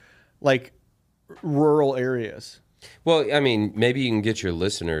like rural areas. Well, I mean, maybe you can get your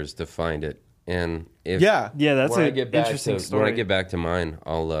listeners to find it, and if Yeah, That's when I an get back interesting to, story. when I get back to mine,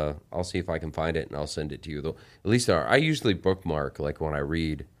 I'll see if I can find it and I'll send it to you. Though at least I usually bookmark like when I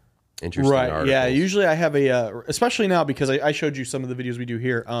read interesting right. articles. Yeah, usually I have especially now because I showed you some of the videos we do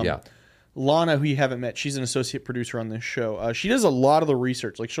here. Yeah. Lana, who you haven't met, she's an associate producer on this show. She does a lot of the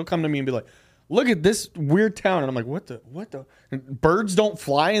research. Like she'll come to me and be like, "Look at this weird town," and I'm like, "What the? Birds don't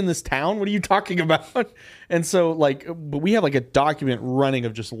fly in this town? What are you talking about?" And so but we have like a document running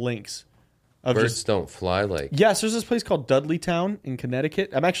of just links. Of Birds don't fly like. Yes, there's this place called Dudleytown in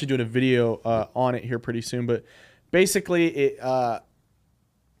Connecticut. I'm actually doing a video on it here pretty soon, but basically it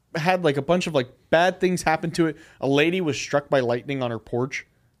had like a bunch of like bad things happen to it. A lady was struck by lightning on her porch.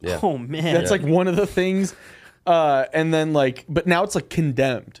 Yeah. Oh man, That's like one of the things. And then but now it's like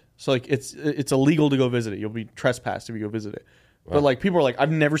condemned. So like it's illegal to go visit it. You'll be trespassed if you go visit it. Wow. But like people are like,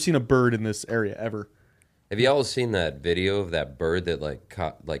 "I've never seen a bird in this area ever." Have you all seen that video of that bird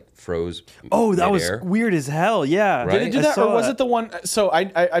that froze? oh, that midair? was weird as hell. Yeah, Right? Did it do I that, saw or was that. it the one? So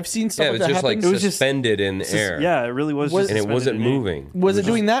I've seen stuff Yeah, it like was that just like happen. It was just- suspended in the air. Yeah, it really was. Was- just and it suspended wasn't in air. moving. Was it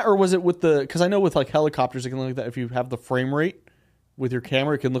doing that, or was it with the? Because I know with like helicopters, it can look like that. If you have the frame rate with your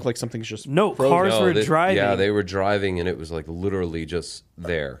camera, it can look like something's just No, frozen. cars were driving. Yeah, they were driving, and it was like literally just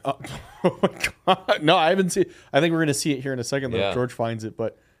there. Oh my god! No, I haven't seen. I think we're gonna see it here in a second though. Yeah. If George finds it,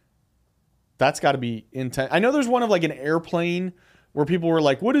 but that's got to be intense. I know there's one of like an airplane where people were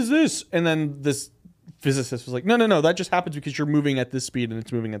like, "What is this?" And then this physicist was like, "No, that just happens because you're moving at this speed and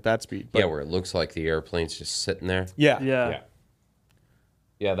it's moving at that speed." But, Yeah, where it looks like the airplane's just sitting there. Yeah.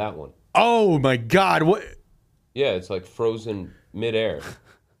 Yeah, that one. Oh my god! What? Yeah, it's like frozen midair.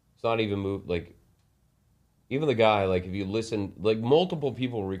 It's not even moved. Like, even the guy, like, if you listen, like, multiple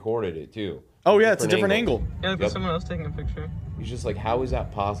people recorded it too. Oh yeah, it's a different angle. Yeah, like there's someone else taking a picture. He's just like, how is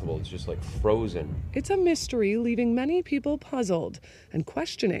that possible? It's just like frozen. It's a mystery leaving many people puzzled and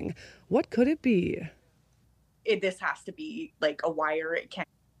questioning what could it be. This has to be like a wire. It can't.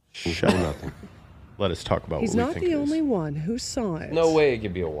 Shut nothing. Let us talk about He's what we not think the it is. only one who saw it. No way it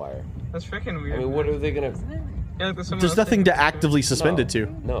could be a wire. That's freaking weird. I mean, what are they gonna? Yeah, like there's someone There's else nothing taking to a picture. actively suspend it to.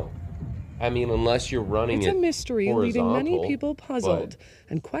 No. I mean, unless you're running It's it a mystery leaving many horizontal, people puzzled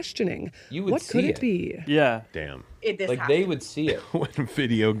and questioning You would what could see it it. be. Yeah. Damn. This like has they to would see it. When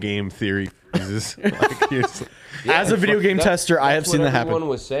video game theory freezes. Like, As a video game tester, I have That's seen what that happen. everyone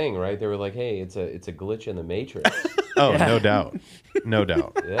was saying, right? They were like, "Hey, it's a glitch in the matrix." oh, no doubt. No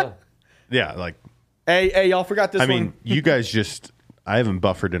doubt. Yeah. Yeah, like, Hey, y'all forgot this I mean, one. you guys just, I haven't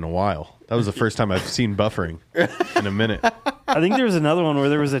buffered in a while. That was the first time I've seen buffering in a minute. I think there was another one where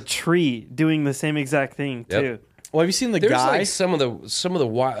there was a tree doing the same exact thing Yep. too. Well, have you seen the There's guy? like some of the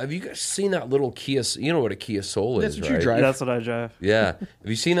wild. Have you guys seen that little Kia? You know what a Kia Soul That's is, what you right? drive. That's what I drive. Yeah. Have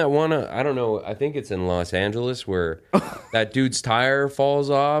you seen that one? I don't know. I think it's in Los Angeles where that dude's tire falls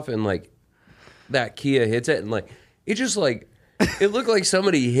off and like that Kia hits it and like it just like it looked like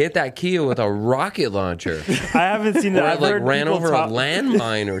somebody hit that Kia with a rocket launcher. I haven't seen that. Or I've like heard ran people over talk- a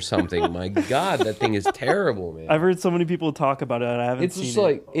landmine or something. My God, that thing is terrible, man. I've heard so many people talk about it. I haven't It's seen just it.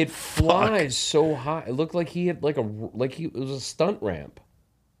 like it flies so high. It looked like he had it was a stunt ramp.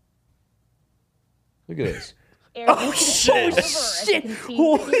 Look at this. Oh shit!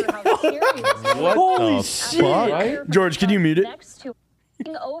 Holy Holy Oh, shit! fuck. Right? George, can you mute it? Next to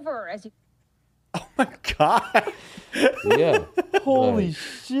over as you Oh my god! Yeah. Holy Like,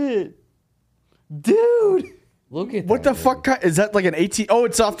 shit, dude! look at What that, the fuck is that? Like an 18? Oh,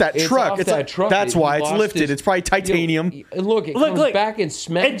 it's off that It's truck. off It's that like- truck. That's He why it's lost lifted. his- It's probably titanium. Look, it comes look. back and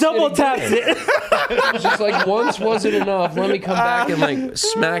smacks It double again. taps it. It's just like once wasn't enough. Let me come back and like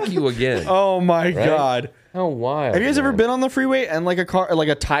smack you again. Oh my god! How wild! Have you guys ever man. been on the freeway and like a car, like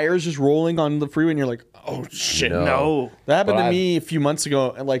a tire's just rolling on the freeway, and you're like, oh shit! No. No. That happened But to I've- me a few months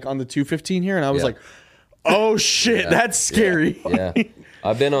ago, like on the 215 here, and I was Yeah. like, oh shit, that's scary. Yeah,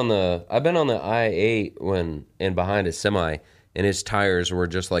 I've been on the I-8 and behind a semi, and his tires were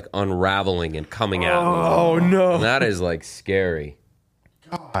just like unraveling and coming out. Oh no! And that is like scary,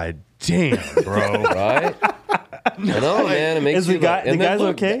 God damn, bro. right? I know, man. It makes Is the you guy- like, the and then guy's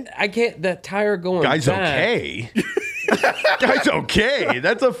look, okay? I can't. That tire going. Guy's back, okay. Guy's okay.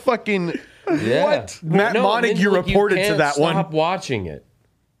 That's a fucking. Yeah. What? Matt No, and then, Montague look, you reported to can't that one. Stop watching it,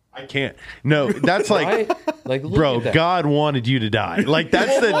 I can't. No, that's like. right? Like, look Bro, at that. God wanted you to die. Like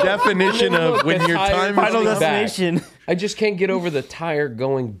that's the definition of Look, when the your tire time Final is going back. destination. I just can't get over the tire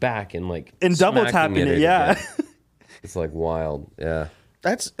going back and like And double smacking tapping it, yeah. again. It's like wild. Yeah.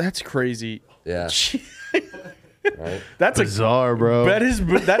 That's crazy. Yeah. Right? That's a bizarre, bro. that is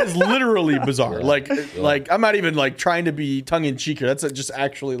literally bizarre. Like I'm not even like trying to be tongue in cheek here. That's just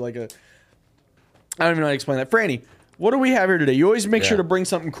actually like a. I don't even know how to explain that. Franny, what do we have here today? You always make sure Yeah. to bring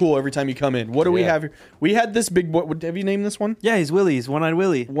something cool every time you come in. What do we Yeah. have here? We had this big boy. Have you named this one? Yeah, he's Willie's one-eyed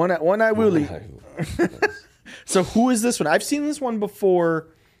Willie. One eye Willie. So who is this one? I've seen this one before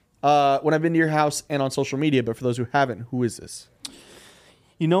when I've been to your house and on social media. But for those who haven't, who is this?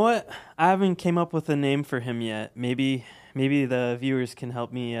 You know what? I haven't came up with a name for him yet. Maybe the viewers can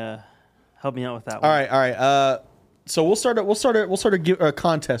help me out with that one. All right. So we'll start a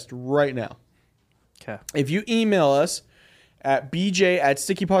contest right now. Okay. If you email us at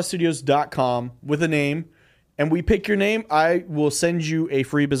bj@stickypawstudios.com with a name and we pick your name, I will send you a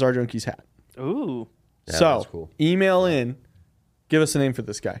free Bizarre Junkeez hat. Ooh. Yeah, So that's cool. email in, give us a name for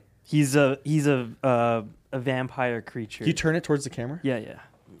this guy. He's a vampire creature. Can you turn it towards the camera? Yeah. Let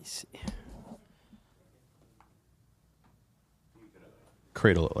me see.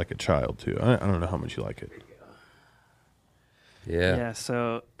 Cradle it like a child too. I don't know how much you like it. Yeah. Yeah,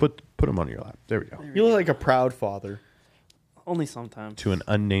 so Put him on your lap. There we go. You look like a proud father. only sometimes. To an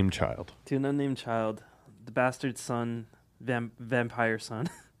unnamed child. To an unnamed child. The bastard son, vampire son.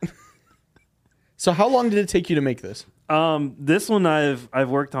 So how long did it take you to make this? This one I've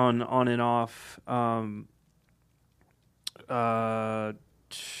worked on and off.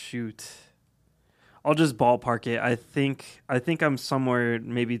 Shoot. I'll just ballpark it. I think I'm somewhere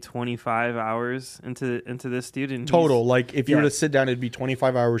maybe 25 hours into this dude. And Total, like if you were yeah. to sit down, it'd be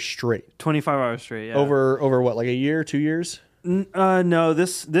 25 hours straight. 25 hours straight. Yeah. Over what, like a year, 2 years? No.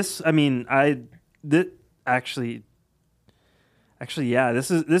 This. I mean, actually, yeah. This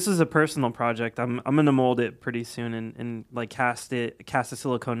is a personal project. I'm gonna mold it pretty soon and like cast a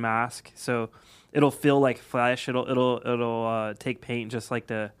silicone mask so it'll feel like flesh. It'll take paint just like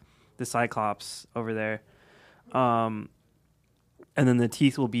the Cyclops over there, and then the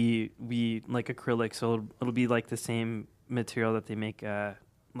teeth will be like acrylic, so it'll be like the same material that they make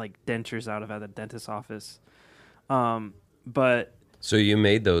like dentures out of at the dentist's office. But So you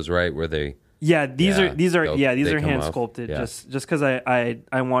made those, right? Where they yeah, these Yeah, are they come hand off. sculpted Yeah. just because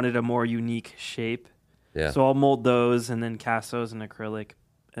I wanted a more unique shape. yeah. So I'll mold those and then cast those in acrylic,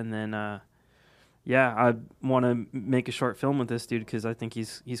 and then Yeah, I want to make a short film with this dude because I think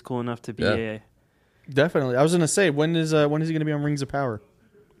he's cool enough to be a Definitely. I was gonna say when is he gonna be on Rings of Power?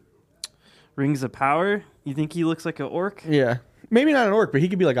 Rings of Power. You think he looks like an orc, Yeah, maybe not an orc, but he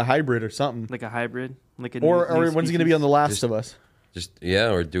could be like a hybrid or something. like a hybrid, like a Or new when's he gonna be on The Last of Us?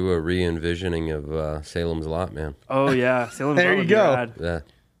 Or do a re-envisioning of Salem's Lot, man. Oh yeah, Salem's There Lot you would be go. rad. Yeah.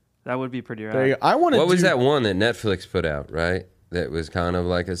 That would be pretty rad. There you go. I want to. What was that one that Netflix put out, right? That was kind of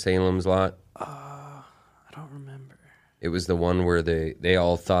like a Salem's Lot? I don't remember. It was the one where they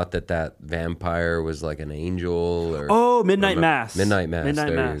all thought that vampire was like an angel. Or Oh, Midnight Mass. Midnight Mass. Midnight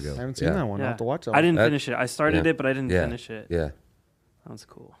there Mass. you go. I haven't seen that one. I'll have to watch that. I didn't That- finish it. I started it, but I didn't Yeah. finish it. Yeah. That was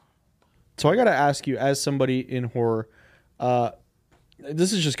cool. So I got to ask you, as somebody in horror,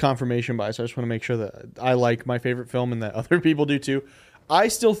 this is just confirmation bias. I just want to make sure that I like my favorite film and that other people do too. I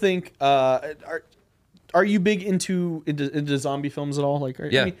still think. Are you big into zombie films at all? Like,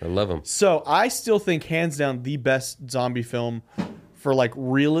 I love them. So I still think hands down the best zombie film for like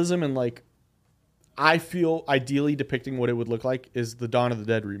realism and like I feel ideally depicting what it would look like is the Dawn of the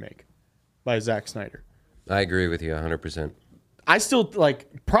Dead remake by Zack Snyder. I agree with you 100%. I still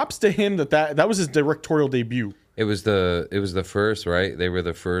like props to him that was his directorial debut. It was the first, right? They were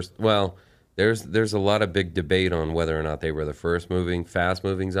the first. Well, there's a lot of big debate on whether or not they were the first fast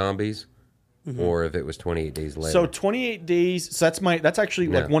moving zombies. Or if it was 28 Days Later. So 28 Days. So that's actually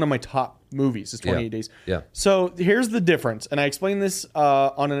like one of my top movies. Is 28 Days. Yeah. So here's the difference, and I explained this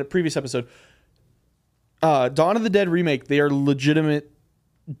on a previous episode. Dawn of the Dead remake. They are legitimate,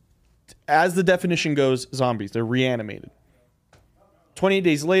 as the definition goes. Zombies. They're reanimated. 28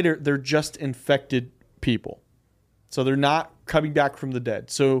 Days Later, they're just infected people, so they're not coming back from the dead.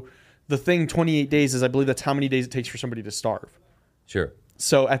 So the thing 28 days is, I believe that's how many days it takes for somebody to starve. Sure.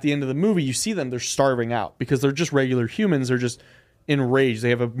 So at the end of the movie, you see them, they're starving out because they're just regular humans. They're just enraged. They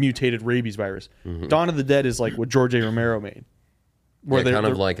have a mutated rabies virus. Dawn of the Dead is like what George A. Romero made. Where kind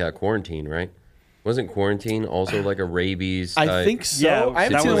of like a Quarantine, right? Wasn't Quarantine also like a rabies type? I think so. Yeah, I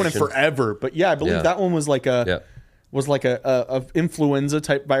haven't seen that one in forever. But yeah, I believe that one was like a influenza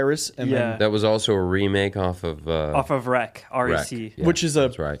type virus. And then, that was also a remake off of REC, REC. Yeah, which is a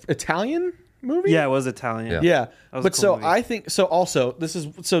that's right. Italian movie? Yeah, it was Italian. Yeah. was But a cool so movie. I think so also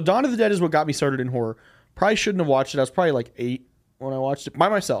Dawn of the Dead is what got me started in horror. Probably shouldn't have watched it. I was probably like 8 when I watched it by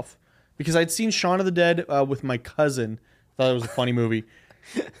myself because I'd seen Shaun of the Dead with my cousin. Thought it was a funny movie.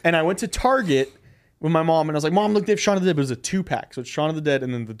 And I went to Target with my mom and I was like, "Mom, look, they have Shaun of the Dead." But it was a 2-pack. So it's Shaun of the Dead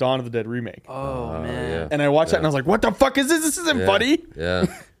and then the Dawn of the Dead remake. Oh man. Yeah. And I watched that and I was like, "What the fuck is this? This isn't funny." Yeah.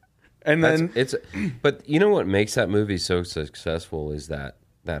 And then But you know what makes that movie so successful is that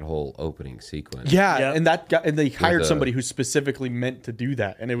whole opening sequence. yeah, and they hired the- somebody who specifically meant to do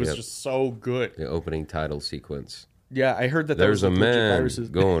that, and it was just so good. The opening title sequence. Yeah, I heard that There's was a like legit man viruses.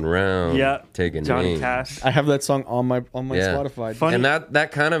 going around Yeah. taking Johnny names. Cash. I have that song on my Yeah. Spotify. Funny- And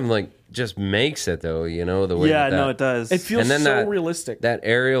that kind of like just makes it though, you know, the way Yeah, that no, it does. It feels And then so that- realistic. that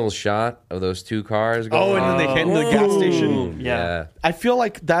aerial shot of those two cars going Oh, and then they hit into the gas Boom. station. Yeah. I feel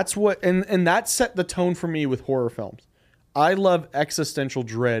like that's what, and that set the tone for me with horror films. I love existential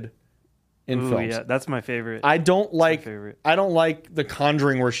dread in Ooh, films. yeah, that's my favorite. I don't like favorite. The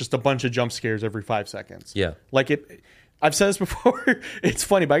Conjuring where it's just a bunch of jump scares every 5 seconds. Yeah. Like it. I've said this before. It's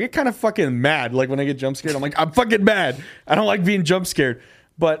funny, but I get kind of fucking mad. Like when I get jump scared, I'm like, I'm fucking mad. I don't like being jump scared.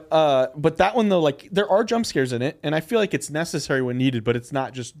 But that one though, like there are jump scares in it, and I feel like it's necessary when needed. But it's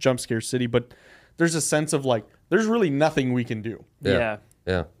not just jump scare city. But there's a sense of like there's really nothing we can do. yeah.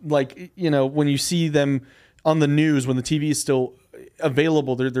 Yeah. Like when you see them on the news when the TV is still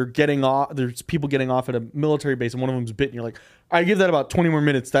available, they're getting off. There's people getting off at a military base, and one of them's bit, and you're like, I give that about 20 more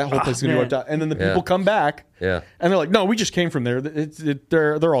minutes. That whole place is gonna be man. wiped out. And then the people come back, Yeah. and they're like, no, we just came from there.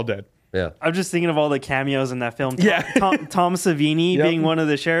 They're all dead. Yeah. I'm just thinking of all the cameos in that film. Yeah. Tom Savini Yep. being one of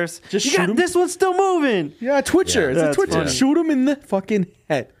the sheriffs. Just you shoot got him. this one's still moving. Yeah, Twitcher. Yeah. It's a That's Twitcher. funny. Shoot him in the fucking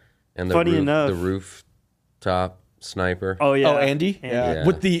head. And Funny enough. the rooftop sniper. Oh yeah. Oh, Andy. Yeah.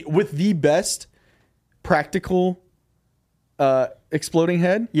 With the best practical exploding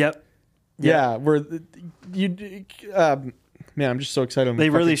head. Yep. Yeah, where man, I'm just so excited. I'm They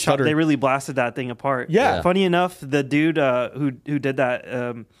really fucking stuttering. They really blasted that thing apart. Yeah. Yeah. Funny enough, the dude who did that,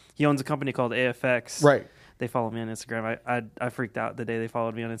 he owns a company called AFX. Right. They follow me on Instagram. I freaked out the day they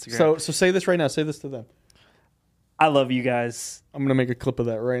followed me on Instagram. So say this right now. Say this to them. I love you guys. I'm gonna make a clip of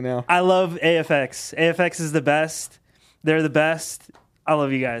that right now. I love AFX. AFX is the best. They're the best. I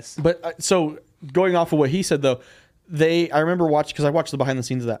love you guys. But so going off of what he said though, I remember watching because I watched the behind the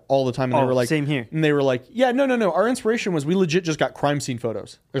scenes of that all the time, and they Oh, were like, same here. And they were like, yeah, no. Our inspiration was we legit just got crime scene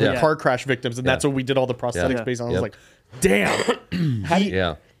photos, like Yeah. car crash victims, and that's what we did all the prosthetics Yeah. based on. I Yep. was like, damn.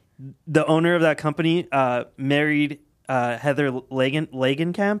 Yeah. the owner of that company married Heather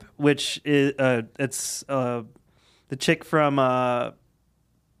Langenkamp, which is it's the chick from why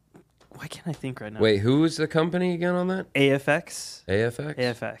can't I think right now? Wait, who was the company again on that? AFX. AFX?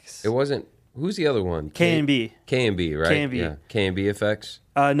 AFX. It wasn't. Who's the other one? K&B. K&B, right? K&B. Yeah. K&B effects?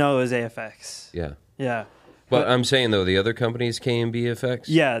 No, it was AFX. Yeah. Yeah. But I'm saying, though, the other company is K&B effects?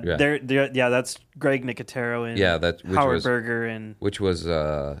 Yeah, they're that's Greg Nicotero and Howard Berger and which was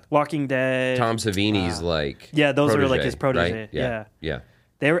Walking Dead. Tom Savini's those were like his protege, protege. right? Yeah.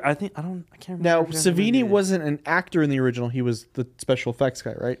 They were. I can't remember. Now, if you guys remember Savini the- wasn't an actor in the original. He was the special effects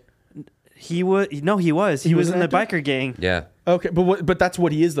guy, right? He was. No, he was. He was was in an the actor? biker gang. Yeah. Okay, but that's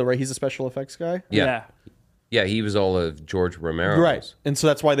what he is, though, right? He's a special effects guy? Yeah. Yeah, he was all of George Romero. Right. And so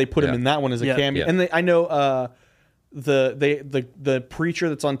that's why they put him Yeah. in that one as a Yeah. cameo. Yeah. And I know the preacher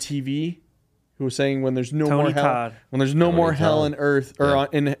that's on TV who was saying when there's no Tony more hell, Todd. when there's no Tony more hell Todd. in earth or Yeah.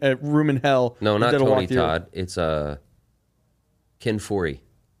 in a room in hell. No, not that'll walk Tony the earth. Todd. It's Ken Foree.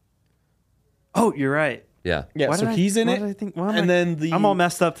 Oh, you're right. Yeah. Yeah, Why so did I- he's in why it. did I think- why am and I- then the I'm all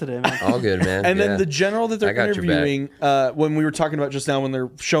messed up today, man. All good, man. and then Yeah. the general that I they're got your back. interviewing, when we were talking about just now, when they're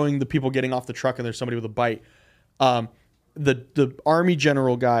showing the people getting off the truck and there's somebody with a bite, the army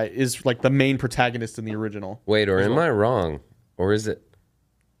general guy is like the main protagonist in the original. Wait, or am I wrong? Or is it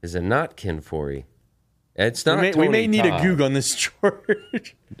not Ken Foree? It's not. We may Tony need a Todd. Goog on this,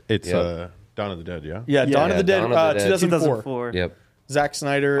 George. It's Yep. Dawn of the Dead, yeah? Yeah, Dawn of the Dead, Dawn of the Dead. 2004. 2004. Yep. Zack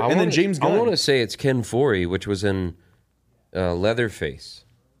Snyder, I and then wanna- James Gunn. I want to say it's Ken Foree, which was in Leatherface,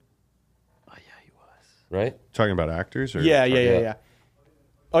 Oh yeah, he was. right? Talking about actors? Or Yeah.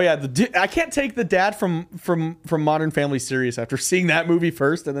 Oh yeah, I can't take the dad from Modern Family serious after seeing that movie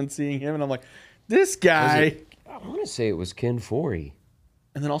first and then seeing him, and I'm like, this guy. I want to say it was Ken Foree.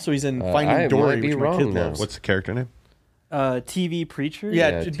 And then also he's in I Finding might Dory, be which my wrong kid now. loves. What's the character name? TV preacher.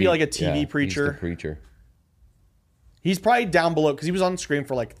 Yeah, it'd be like a TV yeah, preacher. He's the preacher. He's probably down below because he was on screen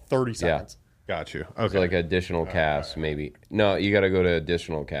for like 30 seconds. Got you. It's Okay. like additional cast, maybe. No, you got to go to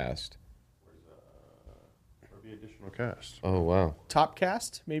additional cast. the additional cast. Oh wow. Top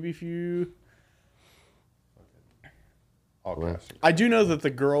cast, maybe if you. All cast. I do know that the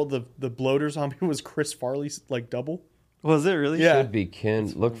girl, the bloater zombie, was Chris Farley's like double. Was it really? Yeah. Should be Ken.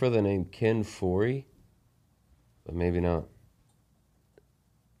 Look for the name Ken Foree, but maybe not.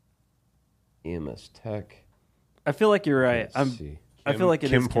 EMS Tech. I feel like you're right. Let's see. I feel like it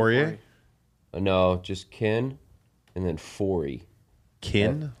is Kim Kim Poirier? No, just Ken, and then Foree.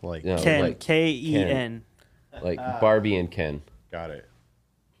 Kin? Like, No, Ken, like Ken. like Barbie and Ken. got it.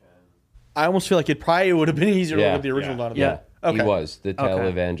 I almost feel like it probably would have been easier to Yeah. look at the original Dawn of the Yeah, Dead. Okay. he was the Okay.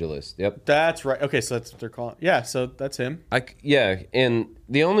 televangelist. Yep. That's right. Okay, so that's what they're calling. Yeah, so that's him. Yeah, and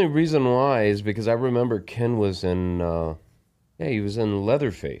the only reason why is because I remember Ken was in. He was in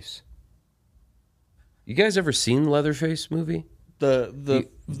Leatherface. You guys ever seen Leatherface movie? The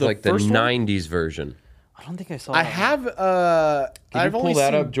like the first one? '90s version. I don't think I saw. I that one. have. Can I've you only pull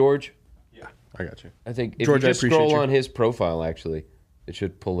that seen, up, George? I got you. I think if George, I you just appreciate scroll you. on his profile, actually, it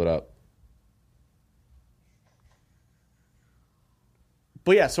should pull it up.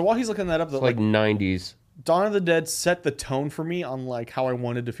 But yeah, so while he's looking that up, It's like '90s. Dawn of the Dead set the tone for me on like how I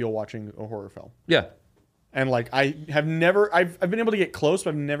wanted to feel watching a horror film. Yeah, And like I have never, I've been able to get close,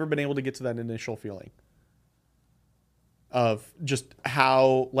 but I've never been able to get to that initial feeling of just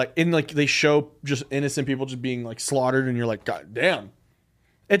how like they show just innocent people just being like slaughtered, and you're like, God damn.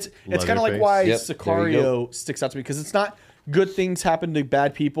 It's kind of like Leatherface. why Yep, there you Sicario sticks out to me, because it's not good things happen to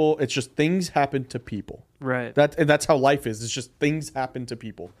bad people. It's just things happen to people. Right. That's how life is. It's just things happen to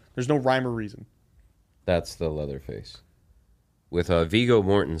people. There's no rhyme or reason. that's the Leatherface with Viggo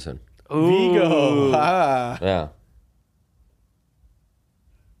Mortensen. Vigo. Ah. Yeah.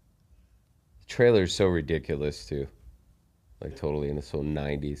 The trailer's so ridiculous too. Like totally in the so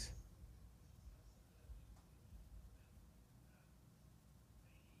 '90s.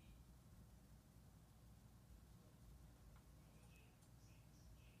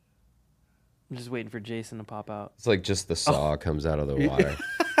 I'm just waiting for Jason to pop out. It's like just the saw comes out of the water.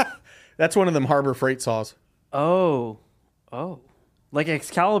 That's one of them Harbor Freight saws. Oh, like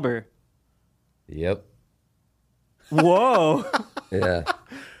Excalibur. Yep. Whoa. Yeah.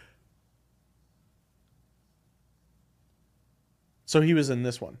 So he was in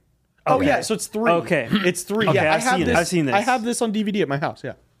this one. Oh Okay. yeah, so it's 3. Okay. It's 3. Okay, Yeah, I've seen it. I've seen this. I have this on DVD at my house.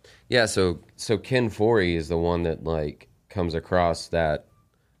 Yeah. Yeah, so Ken Foree is the one that like comes across that.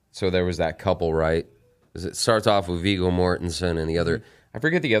 So there was that couple, right? 'Cause it starts off with Viggo Mortensen and the other. I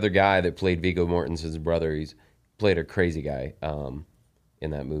forget the other guy that played Viggo Mortensen's brother. He's played a crazy guy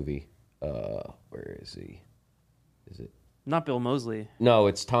in that movie. Where is he? Is it Not Bill Moseley. No,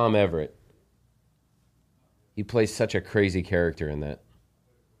 it's Tom Everett. He plays such a crazy character in that.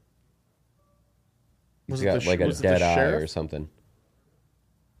 He's got like a dead eye or something.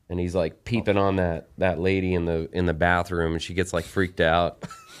 And he's like peeping on that lady in the bathroom, and she gets like freaked out,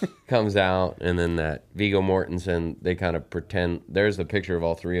 comes out, and then that Viggo Mortensen, they kind of pretend. There's the picture of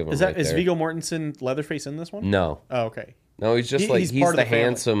all three of them. Is Viggo Mortensen Leatherface in this one? No. Oh, okay. No, he's just he's part of the the family.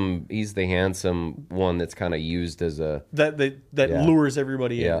 handsome. He's the handsome one that's kind of used as a that lures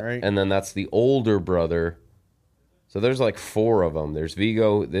everybody in, right? And then that's the older brother. So there's like 4 of them. There's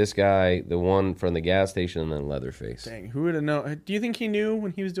Vigo, this guy, the one from the gas station, and then Leatherface. Dang, who would have known? Do you think he knew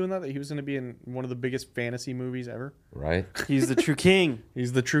when he was doing that he was going to be in one of the biggest fantasy movies ever? Right. He's the true king.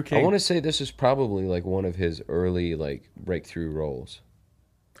 He's the true king. I want to say this is probably like one of his early like breakthrough roles.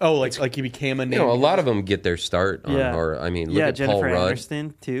 Oh, like he became a name. You know, a lot of them get their start on Yeah. horror. I mean, look at Jennifer Paul Rudd.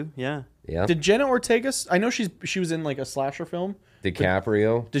 Aniston too. Yeah. Yeah. Did Jenna Ortega? I know she was in like a slasher film.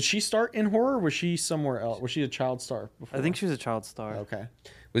 DiCaprio. Did she start in horror? Or was she somewhere else? Was she a child star before? I think she was a child star. Okay.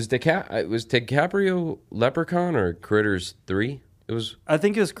 Was DiCaprio Leprechaun or Critters 3? It was I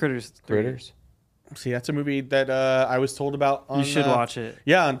think it was Critters. 3. Critters. See, that's a movie that I was told about. On, You should watch it.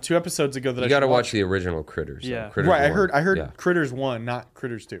 Yeah, on 2 episodes ago that You I got to should watch the original Critters. Yeah. Critters Right, 1. I heard Yeah. Critters 1, not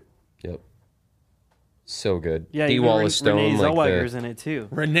Critters 2. Yep. So good. Yeah, D. even Wallace Stone. Renee like Zellweger's the, in it too.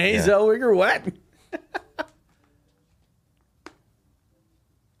 Renee Yeah. Zellweger, what?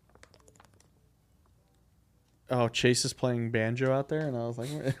 Oh, Chase is playing banjo out there, and I was like,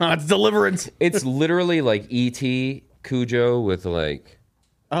 oh, it's Deliverance. It's literally like E.T. Cujo with like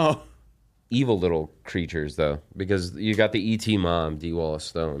Oh, evil little creatures, though, because you got the E.T. mom, D. Wallace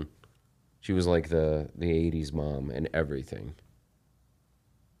Stone. She was like the 80s mom and everything.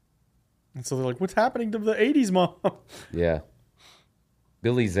 and so they're like, what's happening to the 80s mom? Yeah.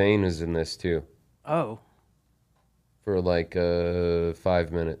 Billy Zane was in this too Oh, for like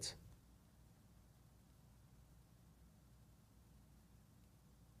 5 minutes.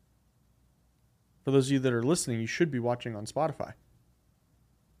 For those of you that are listening, you should be watching on Spotify.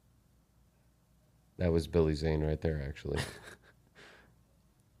 That was Billy Zane right there, actually.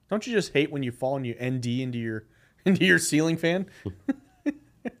 Don't you just hate when you fall and you ND into your ceiling fan?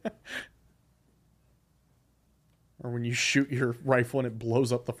 Or when you shoot your rifle and it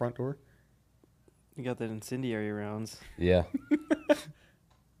blows up the front door? you got that incendiary rounds. Yeah.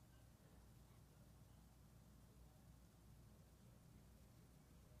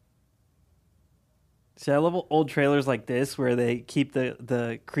 See, I love old trailers like this where they keep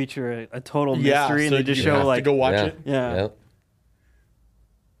the creature a total Yeah, mystery, and so they just you show have to like go watch yeah. it. Yeah. Yep.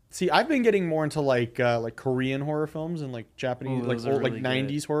 See, I've been getting more into like Korean horror films and like Japanese, Ooh, like those are old, like really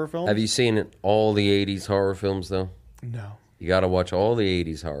 90s horror films. Have you seen all the 80s horror films, though? No. You got to watch all the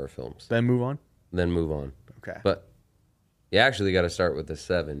 80s horror films, Then move on. then move on. Okay. But you actually got to start with the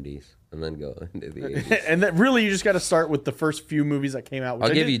 70s and then go into the 80s. And that really, you just got to start with the first few movies that came out. which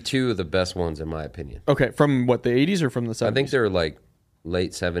I'll I give did- you 2 of the best ones, in my opinion. Okay, from what, the 80s or from the 70s? I think they're like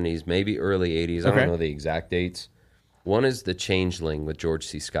late 70s, maybe early 80s. I Okay. don't know the exact dates. One is The Changeling with George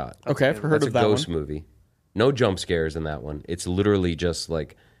C. Scott. Okay, I've heard That's of a that ghost one. movie. No jump scares in that one. It's literally just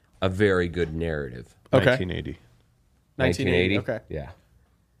like a very good narrative. Okay. 1980. 1980. Okay. Yeah.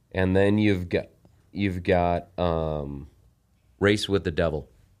 And then you've got Race with the Devil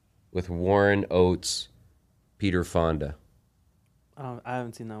with Warren Oates, Peter Fonda. I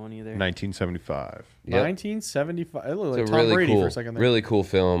haven't seen that one either. 1975. Yep. 1975. It looked like It's a Tom really Brady cool, for a second there. really cool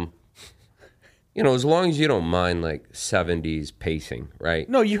film. You know, as long as you don't mind like 70s pacing, right?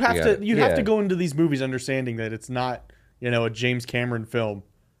 No, you have got- to. You have yeah. to go into these movies understanding that it's not, a James Cameron film.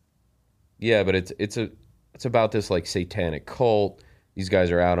 Yeah, but it's about this like satanic cult. These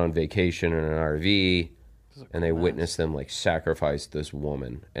guys are out on vacation in an RV, and they witness them like sacrifice this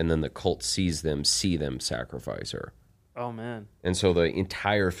woman, and then the cult see them sacrifice her, Oh man. and so the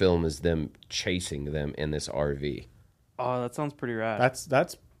entire film is them chasing them in this RV. Oh, that sounds pretty rad.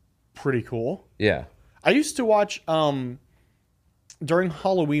 That's pretty cool. Yeah, I used to watch during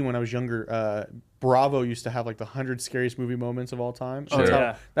Halloween when I was younger. Bravo used to have like the 100 scariest movie moments of all time. Oh, That's how-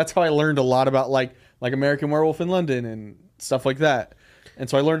 yeah. that's how I learned a lot about like American Werewolf in London and stuff like that. And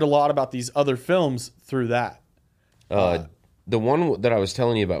so I learned a lot about these other films through that. the one that I was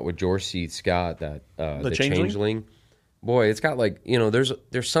telling you about with George C. Scott, that the Changeling? Changeling. Boy, it's got like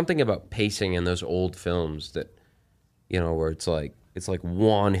there's something about pacing in those old films that where it's like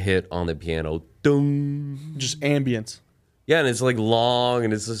one hit on the piano, dung. Just ambience. Yeah, and it's like long,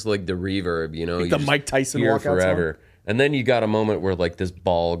 and it's just like the reverb, you Like you the just Mike Tyson hear walkout song? forever. And then you got a moment where like this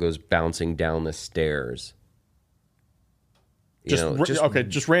ball goes bouncing down the stairs.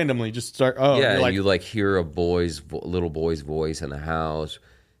 Just randomly, just start. Oh, yeah, you're and like, you like hear a little boy's voice in the house.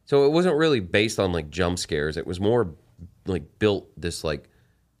 So it wasn't really based on like jump scares. It was more like built this like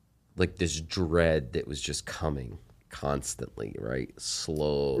this dread that was just coming constantly, right?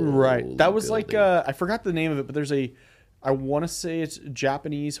 Slow. right. That was building. like I forgot the name of it, but there's I want to say it's a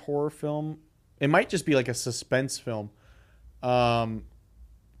Japanese horror film. It might just be like a suspense film, from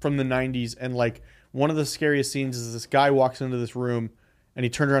the 90s, and like one of the scariest scenes is this guy walks into this room, and he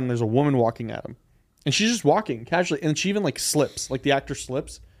turns around and there's a woman walking at him, and she's just walking casually, and she even like slips, like the actor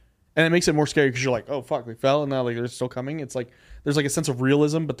slips. And it makes it more scary because you're like, oh, fuck, they fell, and now like they're still coming. It's like there's like a sense of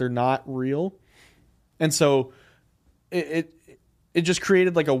realism, but they're not real. And so it just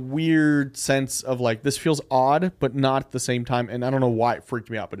created like a weird sense of like, this feels odd, but not at the same time. And I don't know why it freaked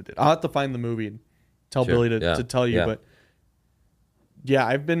me out, but it did. I'll have to find the movie and tell Billy to tell you. Yeah. But yeah,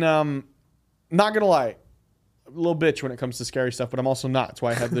 I've been, not going to lie, a little bitch when it comes to scary stuff, but I'm also not. That's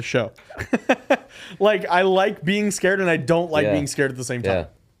why I have this show. Like, I like being scared, and I don't like being scared at the same time. Yeah.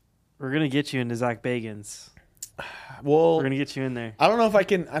 We're gonna get you into Zach Bagans. Well, We're gonna get you in there. I don't know if I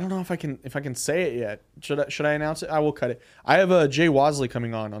can say it yet. Should I announce it? I will cut it. I have Jay Wasley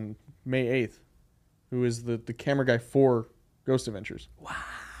coming on May 8th, who is the camera guy for Ghost Adventures. Wow.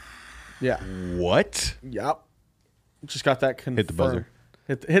 Yeah. What? Yep. Just got that confirmed. Hit the buzzer.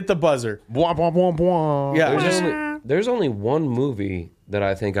 Hit the buzzer. Bwah, bwah, bwah, bwah. Yeah. There's only one movie that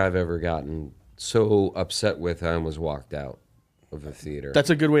I think I've ever gotten so upset with I almost walked out of the theater. That's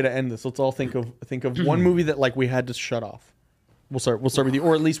a good way to end this. Let's all think of one movie that like we had to shut off. We'll start with you,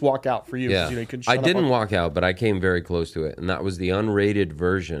 or at least walk out for you. Yeah, You couldn't I shut up didn't on- walk out, but I came very close to it, and that was the unrated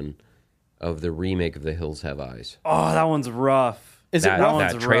version of the remake of The Hills Have Eyes. Oh, that one's rough. Is that, it rough?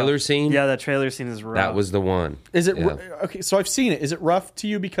 one's that trailer rough. scene? Yeah, that trailer scene is rough. That was the one. Is it Yeah. okay? So I've seen it. Is it rough to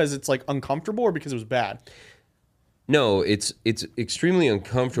you because it's like uncomfortable, or because it was bad? No, it's extremely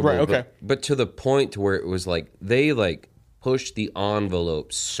uncomfortable. Right, okay. But to the point to where it was like they like pushed the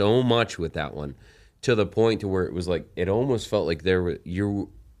envelope so much with that one, to the point to where it was like it almost felt like you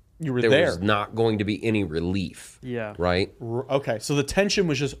were there. was not going to be any relief. Yeah. Right. Okay, so the tension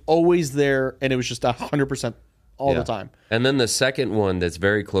was just always there, and it was just 100% all Yeah. the time. And then the second one that's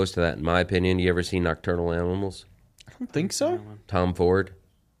very close to that, in my opinion. You ever seen Nocturnal Animals? I don't think so. Tom Ford,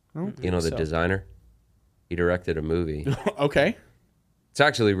 I don't you know, the think so. designer. He directed a movie. Okay. It's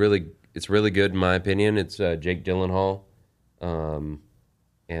actually it's really good in my opinion. It's Jake Gyllenhaal,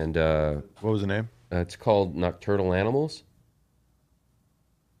 and What was the name? it's called Nocturnal Animals.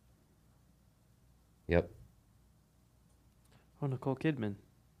 Yep. Oh, Nicole Kidman.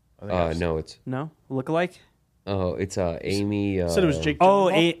 I think I've No, it's No, lookalike. Amy. Said it was Jake. Oh,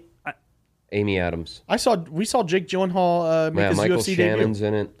 Gyllenhaal? Amy Adams. We saw Jake Gyllenhaal make Yeah, his Michael UFC Shannon's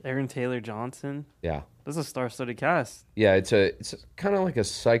debut. in it. Aaron Taylor Johnson. Yeah, That's a star-studded cast. yeah. It's kind of like a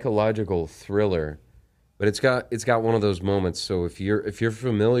psychological thriller, but it's got one of those moments. So if you're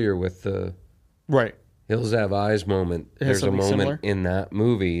familiar with the Right. Hills Have Eyes moment, It has there's a something moment similar? in that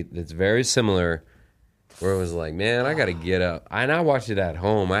movie that's very similar, where it was like, man, I got to get up. And I watched it at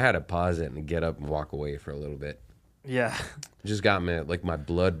home. I had to pause it and get up and walk away for a little bit. Yeah. It just got me like my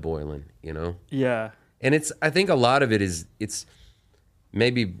blood boiling, you know. Yeah. And I think a lot of it is it's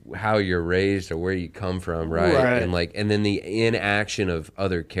maybe how you're raised or where you come from, right? Right. And then the inaction of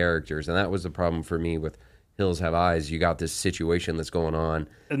other characters, and that was the problem for me with Hills Have Eyes. You got this situation that's going on,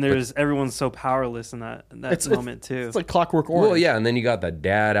 And everyone's so powerless in that moment too. It's like Clockwork Orange. well, yeah, and then you got the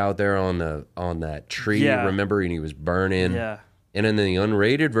dad out there on that tree, Yeah. remember, and he was burning. Yeah. And then the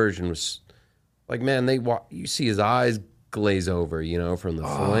unrated version was like, man, you see his eyes glaze over, you know, from the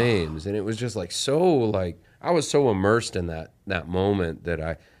flames, and it was just like so like I was so immersed in that moment that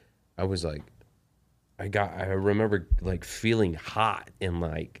I was like I remember like feeling hot and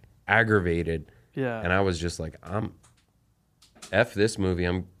like aggravated, Yeah. and I was just like I'm F this movie,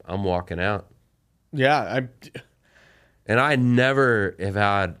 I'm walking out. Yeah. And I never have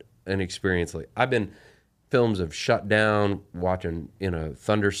had an experience like films have shut down watching in a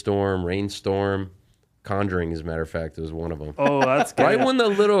thunderstorm, rainstorm. Conjuring, as a matter of fact, was one of them. Oh, that's good. Right when the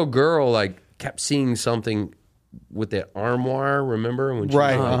little girl like kept seeing something with that armoire, remember when she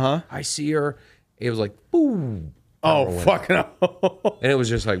Right, was like, uh-huh. I see her. It was like boom. Oh, Power went fucking hell. And it was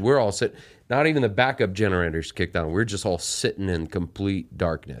just like we're all sitting. Not even the backup generators kicked on. We're just all sitting in complete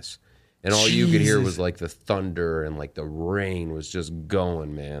darkness, and all you could hear was like the thunder and like the rain was just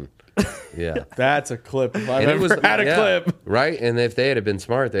going, man. Yeah, That's a clip. If I've and ever had a clip. right? And if they had been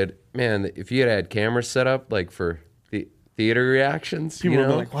smart, if you had cameras set up like for the theater reactions, People you would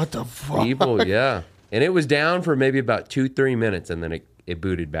know, be like, what the fuck? people, yeah. And it was down for maybe about 2-3 minutes, and then it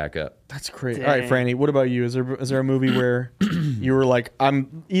booted back up. That's great. Dang. All right, Franny, what about you? Is there a movie where you were like,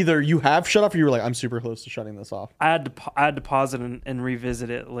 I'm either you have shut off or you were like, I'm super close to shutting this off? I had to pause it and revisit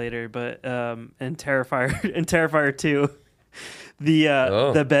it later, but in Terrifier 2,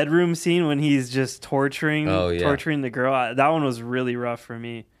 the bedroom scene when he's just torturing the girl, that one was really rough for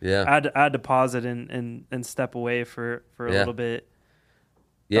me. Yeah. I had to pause it and step away for a little bit.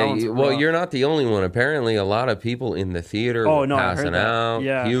 Yeah, well, you're not the only one. Apparently, a lot of people in the theater were passing out,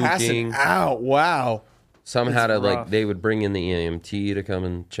 puking. Passing out. Wow. Some had to they would bring in the EMT to come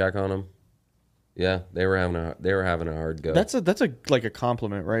and check on them. Yeah, they were having a hard go. That's a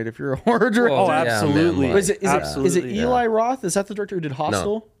compliment, right? If you're a horror director. Oh, absolutely. Man, Is it Eli Roth? Is that the director who did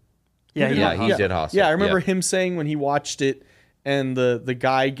Hostel? No. Yeah, he did Hostel. Yeah, I remember him saying when he watched it, and the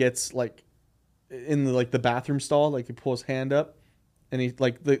guy gets like in the bathroom stall, like he pulls his hand up, and he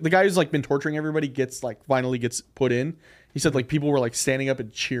like the guy who's like been torturing everybody finally gets put in. He said like people were like standing up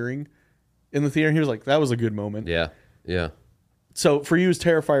and cheering in the theater. He was like, that was a good moment. Yeah. So for you, it's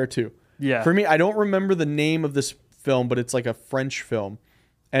Terrifier 2. Yeah. For me, I don't remember the name of this film, but it's like a French film,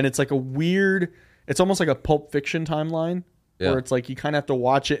 and it's like it's almost like a Pulp Fiction timeline, where it's like you kind of have to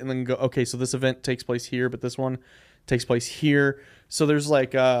watch it and then go, okay, so this event takes place here, but this one takes place here. So there's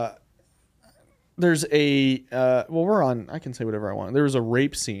like I can say whatever I want. There was a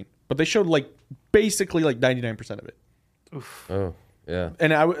rape scene, but they showed like basically like 99% of it. Oof. Oh, yeah.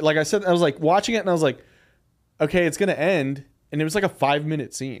 And I was like watching it and I was like, okay, it's gonna end, and it was like a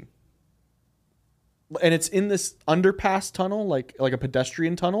 5-minute scene. And it's in this underpass tunnel, like a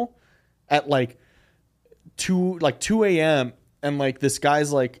pedestrian tunnel, at like 2 a.m. And like this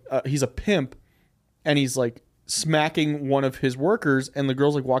guy's like he's a pimp, and he's like smacking one of his workers, and the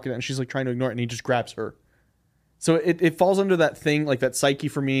girl's like walking out, and she's like trying to ignore it, and he just grabs her. So it falls under that thing, like that psyche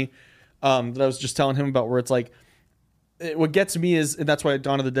for me that I was just telling him about, where it's like what gets me is, and that's why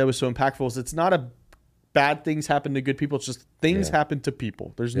Dawn of the Dead was so impactful, is it's not a bad things happen to good people, it's just things happen to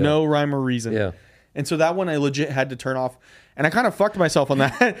people. There's no rhyme or reason. Yeah. And so that one I legit had to turn off, and I kind of fucked myself on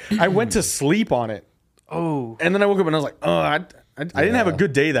that. I went to sleep on it. Oh. And then I woke up and I was like, oh, I didn't have a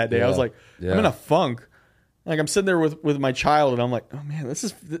good day that day. Yeah. I was like, I'm in a funk. Like I'm sitting there with my child, and I'm like, oh man, this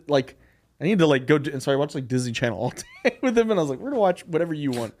is like, I need to like go. And so I watched like Disney Channel all day with him, and I was like, we're gonna watch whatever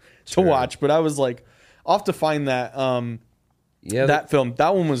you want to watch. But I was like, I'll have to find that that film.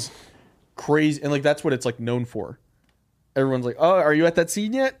 That one was crazy, and like that's what it's like known for. Everyone's like, oh, are you at that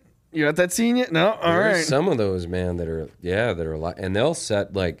scene yet? You at that scene yet? No, all right. Some of those, man, that are a lot, and they'll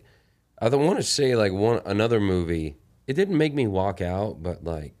set like, I don't want to say like another movie. It didn't make me walk out, but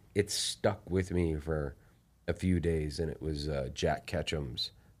like it stuck with me for a few days, and it was Jack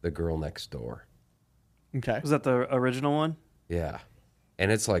Ketchum's The Girl Next Door. Okay, Was that the original one? Yeah, and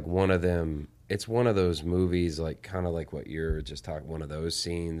it's like one of them. It's one of those movies, like kind of like what you're just talking. One of those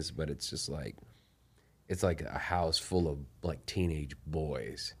scenes, but it's just like, it's like a house full of like teenage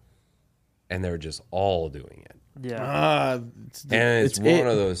boys, and they're just all doing it. Yeah. And it's one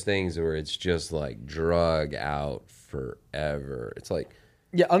of those things where it's just like drug out forever. It's like,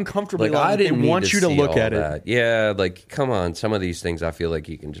 uncomfortably. like I didn't they want need you to see look all at that. it. Yeah, like come on, some of these things I feel like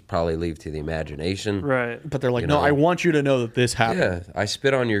you can just probably leave to the imagination. Right. But they're like, You no, know? I want you to know that this happened. Yeah, I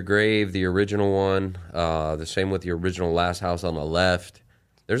Spit on Your Grave, the original one. The same with the original Last House on the Left.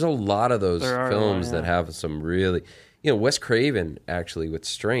 There's a lot of those films that have some really, Wes Craven actually. What's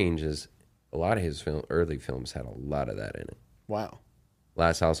strange is a lot of his early films had a lot of that in it. Wow.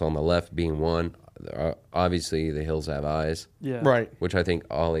 Last House on the Left being one. Obviously, The Hills Have Eyes. Yeah. Right. Which I think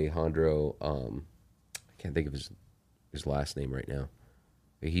Alejandro, I can't think of his last name right now.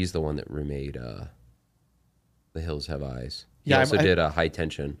 But he's the one that remade The Hills Have Eyes. He also did High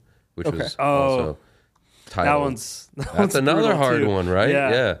Tension, which was also titled. That's another hard one, right?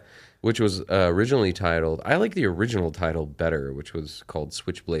 Yeah. Which was originally titled, I like the original title better, which was called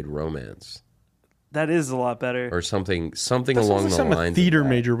Switchblade Romance. That is a lot better. Or something That along sounds the like lines a theater of that.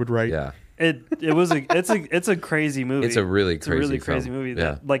 major would write. Yeah. It's a crazy movie. It's a really crazy crazy film. movie.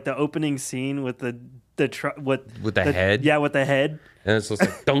 Yeah. Like the opening scene with the head. Yeah, with the head. And it's just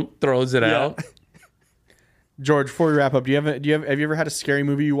like, don't throws it out. George, before we wrap up, have you ever had a scary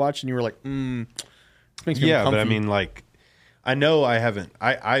movie you watched and you were like, this makes me Yeah, but I uncomfy? mean, like, I know I haven't.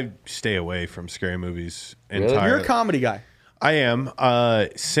 I stay away from scary movies Really? entirely. You're a comedy guy. I am.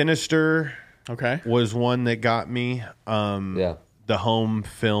 Sinister Okay. was one that got me. Yeah. The home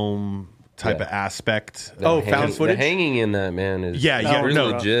film type Yeah. of aspect. Found footage? The hanging in that, man, is Yeah, pretty no.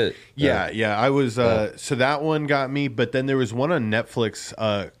 legit. Yeah. I was. So that one got me, but then there was one on Netflix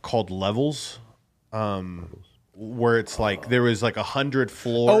called Levels, where it's like there was like 100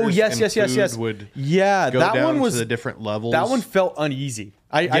 floors. Oh yes, and yes, yes, food yes. Would Yeah, go that down one was to the different levels. That one felt uneasy.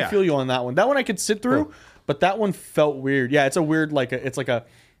 I Yeah. feel you on that one. That one I could sit through, but that one felt weird. Yeah, it's a weird it's like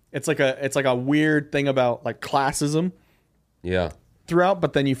a weird thing about like classism Yeah. throughout.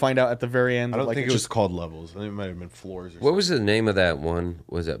 But then you find out at the very end. I don't like, think it's it was just- called levels. I think it might have been floors. Or What was the name of that one?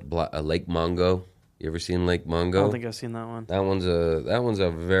 Was it Lake Mungo? You ever seen Lake I Mungo? don't think I've seen that one. That one's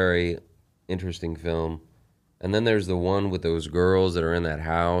a very interesting film. And then there's the one with those girls that are in that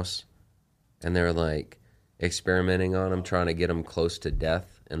house, and they're like experimenting on them, trying to get them close to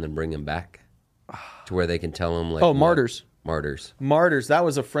death, and then bring them back to where they can tell them like. Oh, Martyrs. Martyrs. Martyrs. That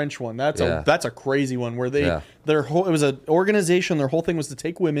was a French one. That's a crazy one where it was an organization. Their whole thing was to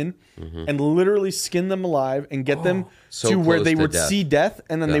take women and literally skin them alive and get them So to where close they to would death. see death,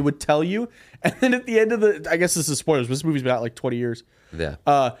 and then they would tell you. And then at the end of I guess this is spoilers. This movie's been out like 20 years.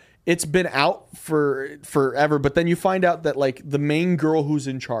 Yeah. It's been out for forever, but then you find out that like the main girl who's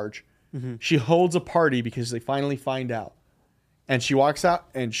in charge, she holds a party because they finally find out, and she walks out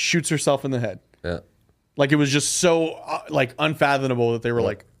and shoots herself in the head. Yeah. Like it was just so like unfathomable that they were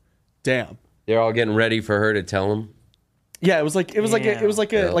like, "Damn." They're all getting ready for her to tell them. Yeah, it was like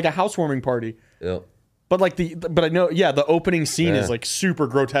Yeah. a housewarming party. Yeah. But like but I know the opening scene Yeah. is like super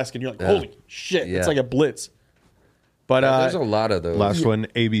grotesque, and you're like, "Holy shit!" Yeah. It's like a blitz. But There's a lot of those last one,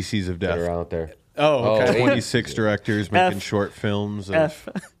 ABCs of that Death. are out there. oh, okay. 26 directors making F. short films. Of, F.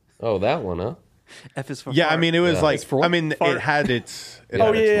 Oh, that one, huh? F is for yeah, I fart. mean, it was like, It's for I mean, fart. it had its. Oh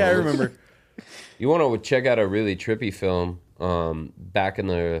had yeah, its yeah, I moments. remember. You want to check out a really trippy film? Back in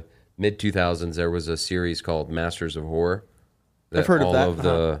the mid 2000s, there was a series called Masters of Horror. I've heard of all that.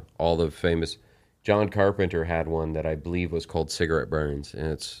 Of all the famous. John Carpenter had one that I believe was called Cigarette Burns, and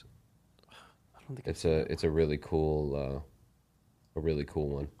it's a really cool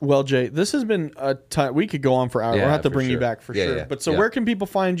one. Well, Jay, this has been a time. We could go on for hours. Yeah, We'll have to for bring you sure. back for Yeah, sure. yeah, But so, yeah. where can people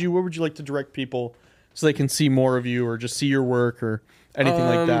find you? Where would you like to direct people so they can see more of you, or just see your work, or anything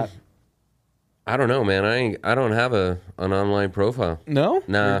like that? I don't know, man. I don't have an online profile. No,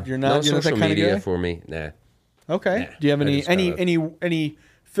 Nah, you're no not. You're not that social kind media of guy. for me. Nah. Okay. Nah, Do you have I any just kinda- any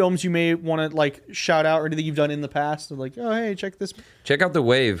films you may want to like shout out, or anything you've done in the past? Of like, oh hey, check this. Check out The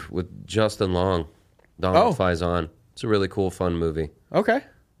Wave with Justin Long. Donald Faison. It's a really cool, fun movie. Okay.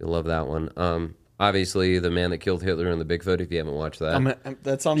 You'll love that one. Obviously, The Man That Killed Hitler and the Bigfoot. If you haven't watched that,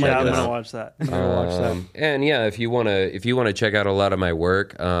 That's on my Yeah, I'm list. gonna watch that. I'm gonna watch that. And yeah, if you wanna check out a lot of my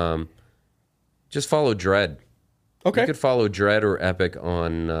work, just follow Dread. Okay. You could follow Dread or Epic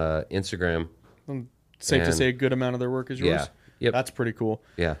on Instagram. Safe to and- say a good amount of their work is yours. Yeah. Yep. That's pretty cool.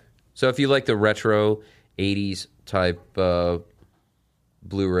 Yeah. So if you like the retro 80s type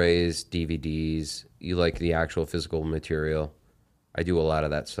Blu-rays, DVDs, you like the actual physical material, I do a lot of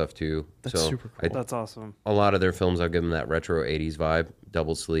that stuff too. That's so super cool. That's awesome. a lot of their films, I'll give them that retro 80s vibe,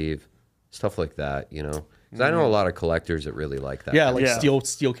 double sleeve, stuff like that, you know. 'Cause I know a lot of collectors that really like that. Yeah, like Yeah.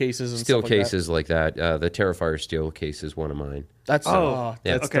 steel cases and Steel stuff like that. cases like that. The Terrifier steel case is one of mine. That's Oh,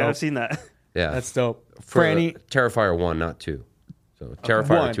 yeah. that's okay, dope. I've seen that. Yeah. That's dope. For Franny. Terrifier 1, not 2. So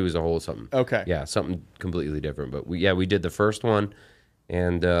Terrifier One. 2 is a whole something. Okay. Yeah, something completely different. But we did the first one,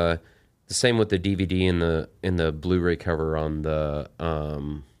 and the same with the DVD and the Blu-ray cover on the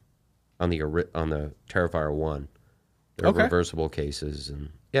Terrifier 1. They're Okay. reversible cases, and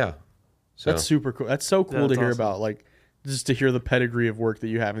yeah. So That's super cool. That's so cool That's to hear awesome. about. Like, just to hear the pedigree of work that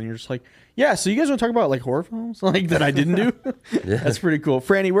you have, and you're just like, yeah. So you guys want to talk about like horror films, like that I didn't do? That's pretty cool.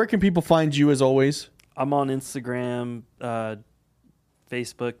 Franny, where can people find you as always? I'm on Instagram,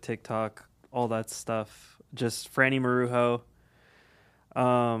 Facebook, TikTok, all that stuff. Just Franny Marujo.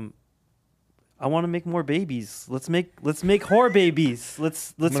 I want to make more babies. Let's make horror babies.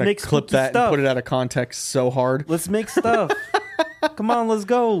 Let's I'm gonna make clip spooky that stuff. and put it out of context so hard. Let's make stuff. Come on, let's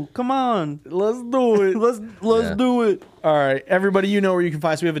go. Come on. Let's do it. Let's Yeah. do it. All right, everybody, you know where you can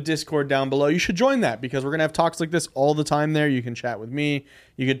find us. We have a Discord down below. You should join that because we're gonna have talks like this all the time there. You can chat with me.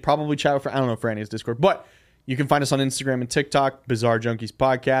 You could probably chat with I don't know if Franny has Discord, but you can find us on Instagram and TikTok, Bizarre Junkies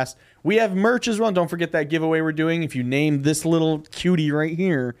Podcast. We have merch as well. Don't forget that giveaway we're doing. If you name this little cutie right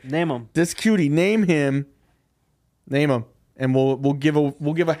here, Name them. this cutie, name him, and we'll give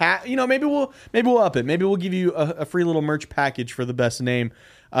a hat. You know, maybe we'll up it. Maybe we'll give you a free little merch package for the best name.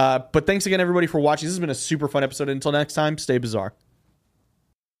 But thanks again, everybody, for watching. This has been a super fun episode. Until next time, stay bizarre.